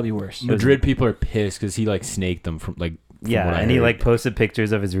 worse. And Probably worse. Madrid people are pissed because he like snaked them from like. From Yeah, what I and he heard. like posted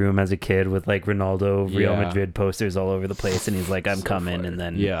pictures of his room as a kid with like Ronaldo, Real Yeah. Madrid posters all over the place, and he's like, "I'm So coming," fire. and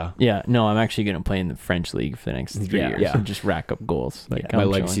then Yeah. Yeah, no, I'm actually going to play in the French league for the next 3 Yeah. years Yeah. and just rack up goals. Like My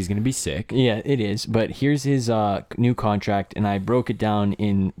I'm legacy's chilling. gonna be sick. Yeah, it is. But here's his new contract, and I broke it down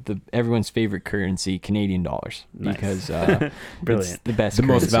in everyone's favorite currency, Canadian dollars, Nice. because Brilliant. it's the best, The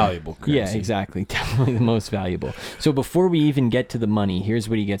most currency. valuable. Yeah, currency. exactly. Definitely the most valuable. So before we even get to the money, here's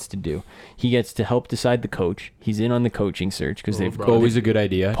what he gets to do. He gets to help decide the coach. He's in on the coaching search because they've Always a good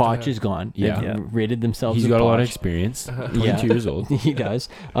idea. Poch is gone. Yeah. They've ridded themselves. He's of got a lot of Poch. experience. Yeah. 22 years old. He does.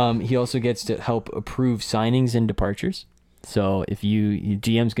 He also gets to help approve signings and departures. So if your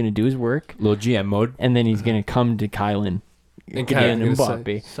GM's going to do his work, Little GM mode. and then he's going to come to Kylan And and Kylian's gonna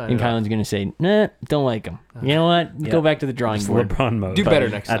Mbappe, sign and it off. Kylan's going to say, "Nah, don't like him. You know what? Yeah. Go back to the drawing Just board." LeBron mode. Do better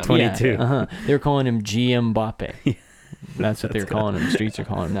next at time. 22. Yeah, They were calling him GM Mbappe. That's what they're calling him. The streets are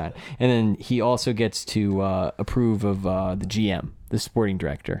calling him that. And then he also gets to approve of the GM, the sporting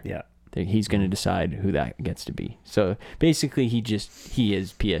director. Yeah. He's going to decide who that gets to be. So basically, he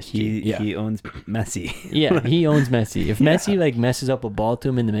is PSG. He owns Messi. Yeah, he owns Messi. If Messi like messes up a ball to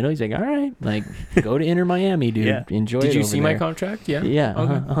him in the middle, he's like, "All right, like go to Inter Miami, dude. Yeah. Enjoy it." Did you over see my there." contract? Yeah. Yeah,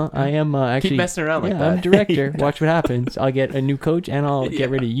 Okay. I am actually Keep messing around like yeah, that. I'm director. Watch what happens. I'll get a new coach and I'll get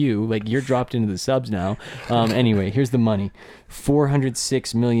rid of you. Like you're dropped into the subs now. Anyway, here's the money: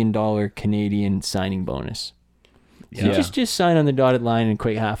 $406 million Canadian signing bonus. So Yeah. just sign on the dotted line and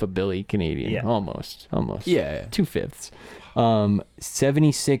equate half a billy Canadian. Yeah. Almost. Yeah. 2/5.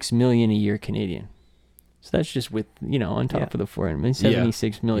 76 million a year Canadian. So that's just with on top of the 400 million.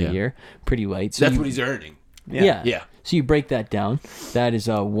 76 million a Yeah. year, pretty light. So That's what he's earning. Yeah. So you break that down. That is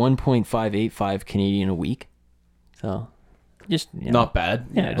 1.585 Canadian a week. So just not bad.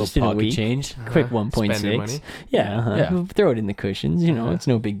 Yeah, just in a pocket week. change. Quick Spending 1.6. money. Yeah. Throw it in the cushions. It's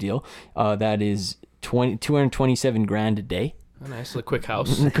no big deal. That is 227 grand a day. A nice little quick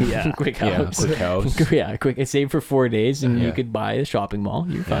house. Yeah, quick house. Quick house. Yeah, quick. Save for 4 days, and you could buy a shopping mall.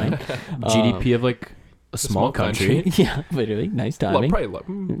 You're fine. GDP of like a small country. Yeah, literally. Nice timing.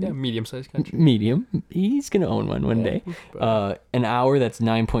 Medium-sized country. Medium. He's gonna own one day. An hour, that's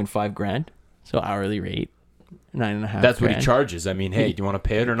 9.5 grand. So hourly rate, 9.5. That's what grand. he charges. I mean, hey, do you want to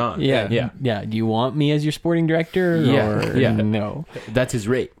pay it or not? Yeah. Do you want me as your sporting director? Or no. That's his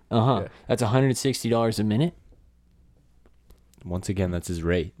rate. That's $160 a minute. Once again, that's his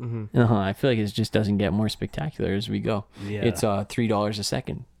rate. I feel like it just doesn't get more spectacular as we go. Yeah. It's $3 a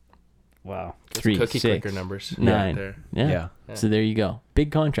second. Wow. 3, cookie 6, clicker numbers. 9. There. Yeah. So there you go. Big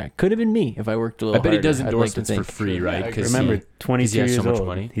contract. Could have been me if I worked a little I bet he harder, does I'd like to endorsements for think. free, right? Because Remember, 22 he has years so much old.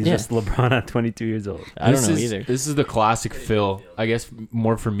 money. He's Yeah. just LeBron at 22 years old. I don't know either. This is the classic Phil. I guess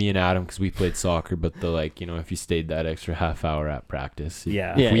more for me and Adam because we played soccer. But if you stayed that extra half hour at practice,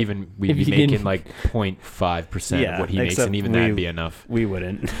 Yeah. Yeah. we'd If be you making didn't- like 0.5% Yeah, of what he makes, except and even we- that'd be enough. We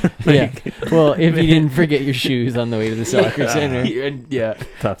wouldn't. Yeah. Well, if you didn't forget your shoes on the way to the soccer center. And yeah,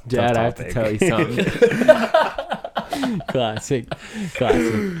 Tough Dad, I have to topic. tell you something. Classic.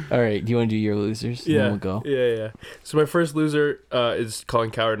 All right. Do you want to do your losers? And then we'll go. Yeah. So my first loser is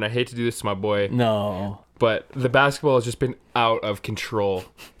Colin Coward, and I hate to do this to my boy, No. but the basketball has just been out of control.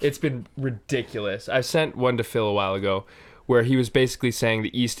 It's been ridiculous. I sent one to Phil a while ago where he was basically saying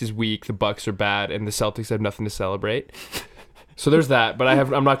the East is weak, the Bucks are bad, and the Celtics have nothing to celebrate. So there's that, but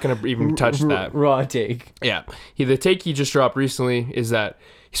I'm not going to even touch that. Raw take. Yeah. The take he just dropped recently is that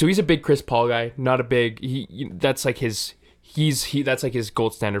he's a big Chris Paul guy, not a big that's like his that's like his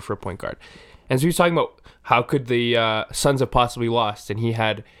gold standard for a point guard. And so he was talking about how could the Suns have possibly lost, and he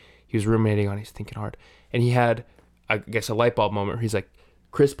was ruminating on it, he's thinking hard. And he had I guess a light bulb moment where he's like,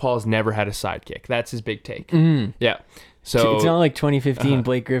 Chris Paul's never had a sidekick. That's his big take. Yeah. So It's not like 2015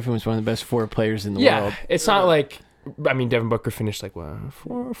 Blake Griffin was one of the best 4 players in the world. It's not like Devin Booker finished like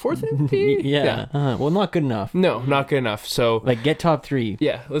fourth MVP? Yeah. Well, not good enough. No, not good enough. So Like, get top 3.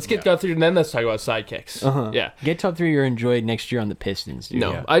 yeah, let's get got through, and then let's talk about sidekicks. Yeah. Get top 3 or enjoyed next year on the Pistons, dude.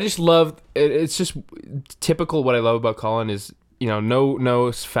 No, I just love it. It's just typical. What I love about Colin is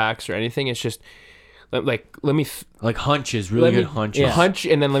no facts or anything. It's just let me Like hunches, really good hunches. hunch,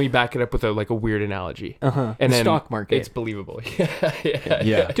 and then let me back it up with a weird analogy. And The then stock market. it's believable.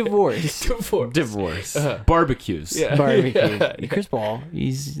 Yeah. Divorce. Divorce. Barbecues. Yeah. Barbecue. Chris Paul,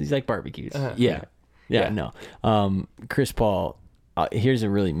 he's like barbecues. Yeah. Yeah, no. Chris Paul, here's a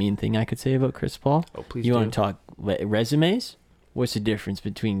really mean thing I could say about Chris Paul. Oh, please You do. want to talk resumes? What's the difference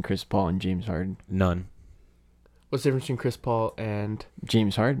between Chris Paul and James Harden? None. What's the difference between Chris Paul and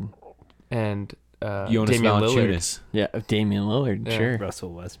James Harden. Jonas Damian Lillard? Valanciunas. Yeah, Damian Lillard, Yeah. sure.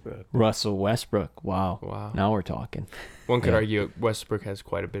 Russell Westbrook. Wow. Wow. Now we're talking. One could argue Westbrook has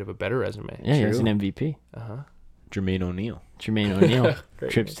quite a bit of a better resume. Yeah, he has an MVP. Jermaine O'Neal. Jermaine O'Neal.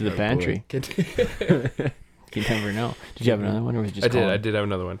 Trips to the pantry. You never know. Did you have another one, or was it just I did have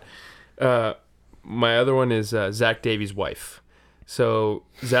another one. My other one is Zach Davies' wife. So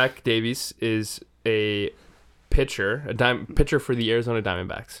Zach Davies is a pitcher, pitcher for the Arizona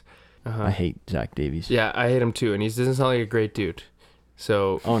Diamondbacks. I hate Zach Davies. Yeah, I hate him too, and he doesn't sound like a great dude.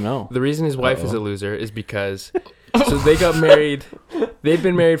 So Oh no. the reason his wife is a loser is because so they got married. They've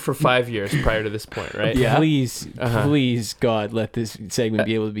been married for 5 years prior to this point, right? Yeah. Please, God, let this segment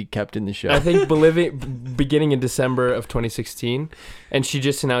be able to be kept in the show. I think beginning in December of 2016, and she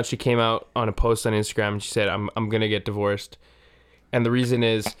just announced, she came out on a post on Instagram and she said, I'm gonna get divorced, and the reason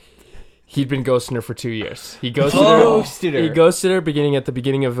is he'd been ghosting her for 2 years. He ghosted her. He ghosted her beginning of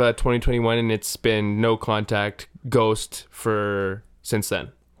 2021, and it's been no contact, ghost for since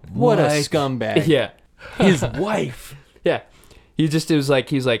then. what a scumbag. Yeah, His wife. yeah. He's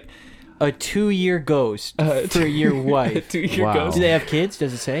like A 2-year ghost for your wife. 2-year Wow. ghost. Do they have kids?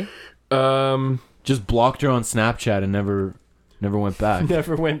 Does it say? Just blocked her on Snapchat and never went back.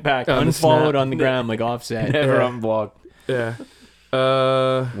 Never went back. On Unfollowed Snap. on the gram like Offset. Never unblocked. Yeah.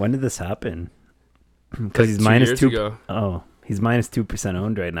 When did this happen? Because he's 2 minus years 2. ago. Oh, he's minus 2%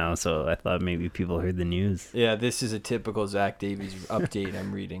 owned right now. So I thought maybe people heard the news. Yeah, this is a typical Zach Davies update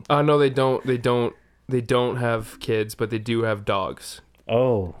I'm reading. No, they don't. They don't have kids, but they do have dogs.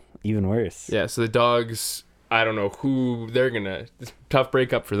 Oh, even worse. Yeah, so the dogs, I don't know who they're gonna. It's a tough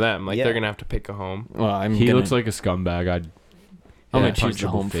breakup for them. Like they're gonna have to pick a home. Well, He looks like a scumbag. I'm gonna choose punch the him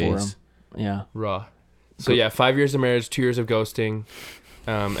in home the for him. face. Yeah. Raw. So yeah, 5 years of marriage, 2 years of ghosting.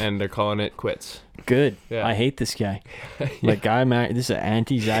 and they're calling it quits. Good. Yeah. I hate this guy. Like this is an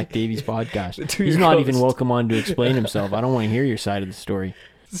anti-Zach Davies podcast. The He's not even host. welcome on to explain himself. I don't want to hear your side of the story.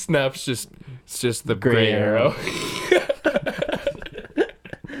 Snap's it's just the Gray gray arrow.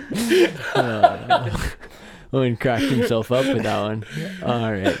 Owen cracked himself up with that one.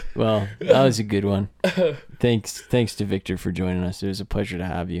 All right. Well, that was a good one. Thanks to Victor for joining us. It was a pleasure to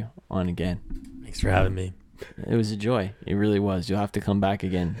have you on again. Thanks for having me. It was a joy. It really was. You'll have to come back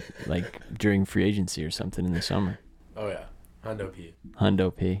again, like during free agency or something in the summer. Oh yeah,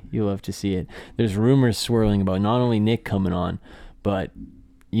 Hundo P. You'll love to see it. There's rumors swirling about not only Nick coming on, but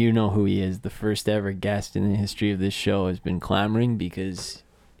you know who he is. The first ever guest in the history of this show has been clamoring because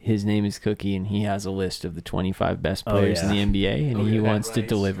his name is Cookie and he has a list of the 25 best players in the NBA and he wants to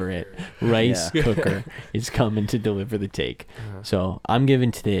deliver it. Rice Cooker is coming to deliver the take. So I'm giving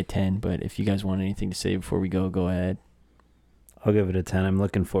today a 10, but if you guys want anything to say before we go ahead. I'll give it a 10. I'm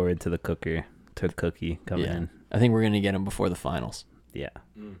looking forward to the Cookie coming in. I think we're going to get him before the finals. Yeah.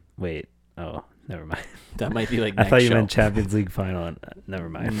 Wait. Oh, never mind. That might be like I next thought you show. meant Champions League final. Never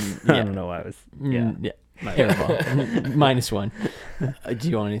mind. I don't know why I was. Yeah. Terrible. -1. Do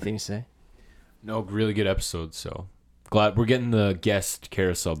you want anything to say? No, really good episode. So glad we're getting the guest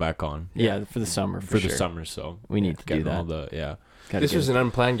carousel back on. Yeah, for the summer. For the sure. summer. So We need to do getting that. all the This was an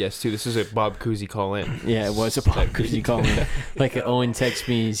unplanned guest too. This is a Bob Cousy call in. Yeah, it was a Bob Cousy call me. Like Owen texts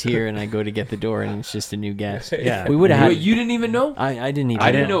me, he's here, and I go to get the door, and it's just a new guest. Yeah. We would have had. Wait, you didn't even know? I didn't even.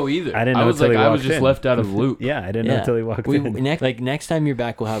 I didn't know either. I didn't know was until like, he I was walked just in. left out of the loop. Yeah, I didn't know until he walked in. Next time you're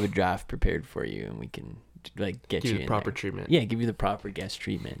back, we'll have a draft prepared for you, and we can like get Give you you in the proper there. treatment. Yeah, give you the proper guest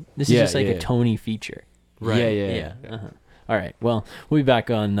treatment. This is Yeah, just like yeah. a Tony feature. Right. Yeah. Uh-huh. All right. Well, we'll be back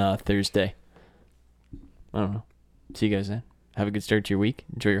on Thursday. I don't know. See you guys then. Have a good start to your week.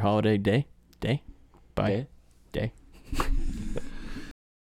 Enjoy your holiday day. Bye. Okay.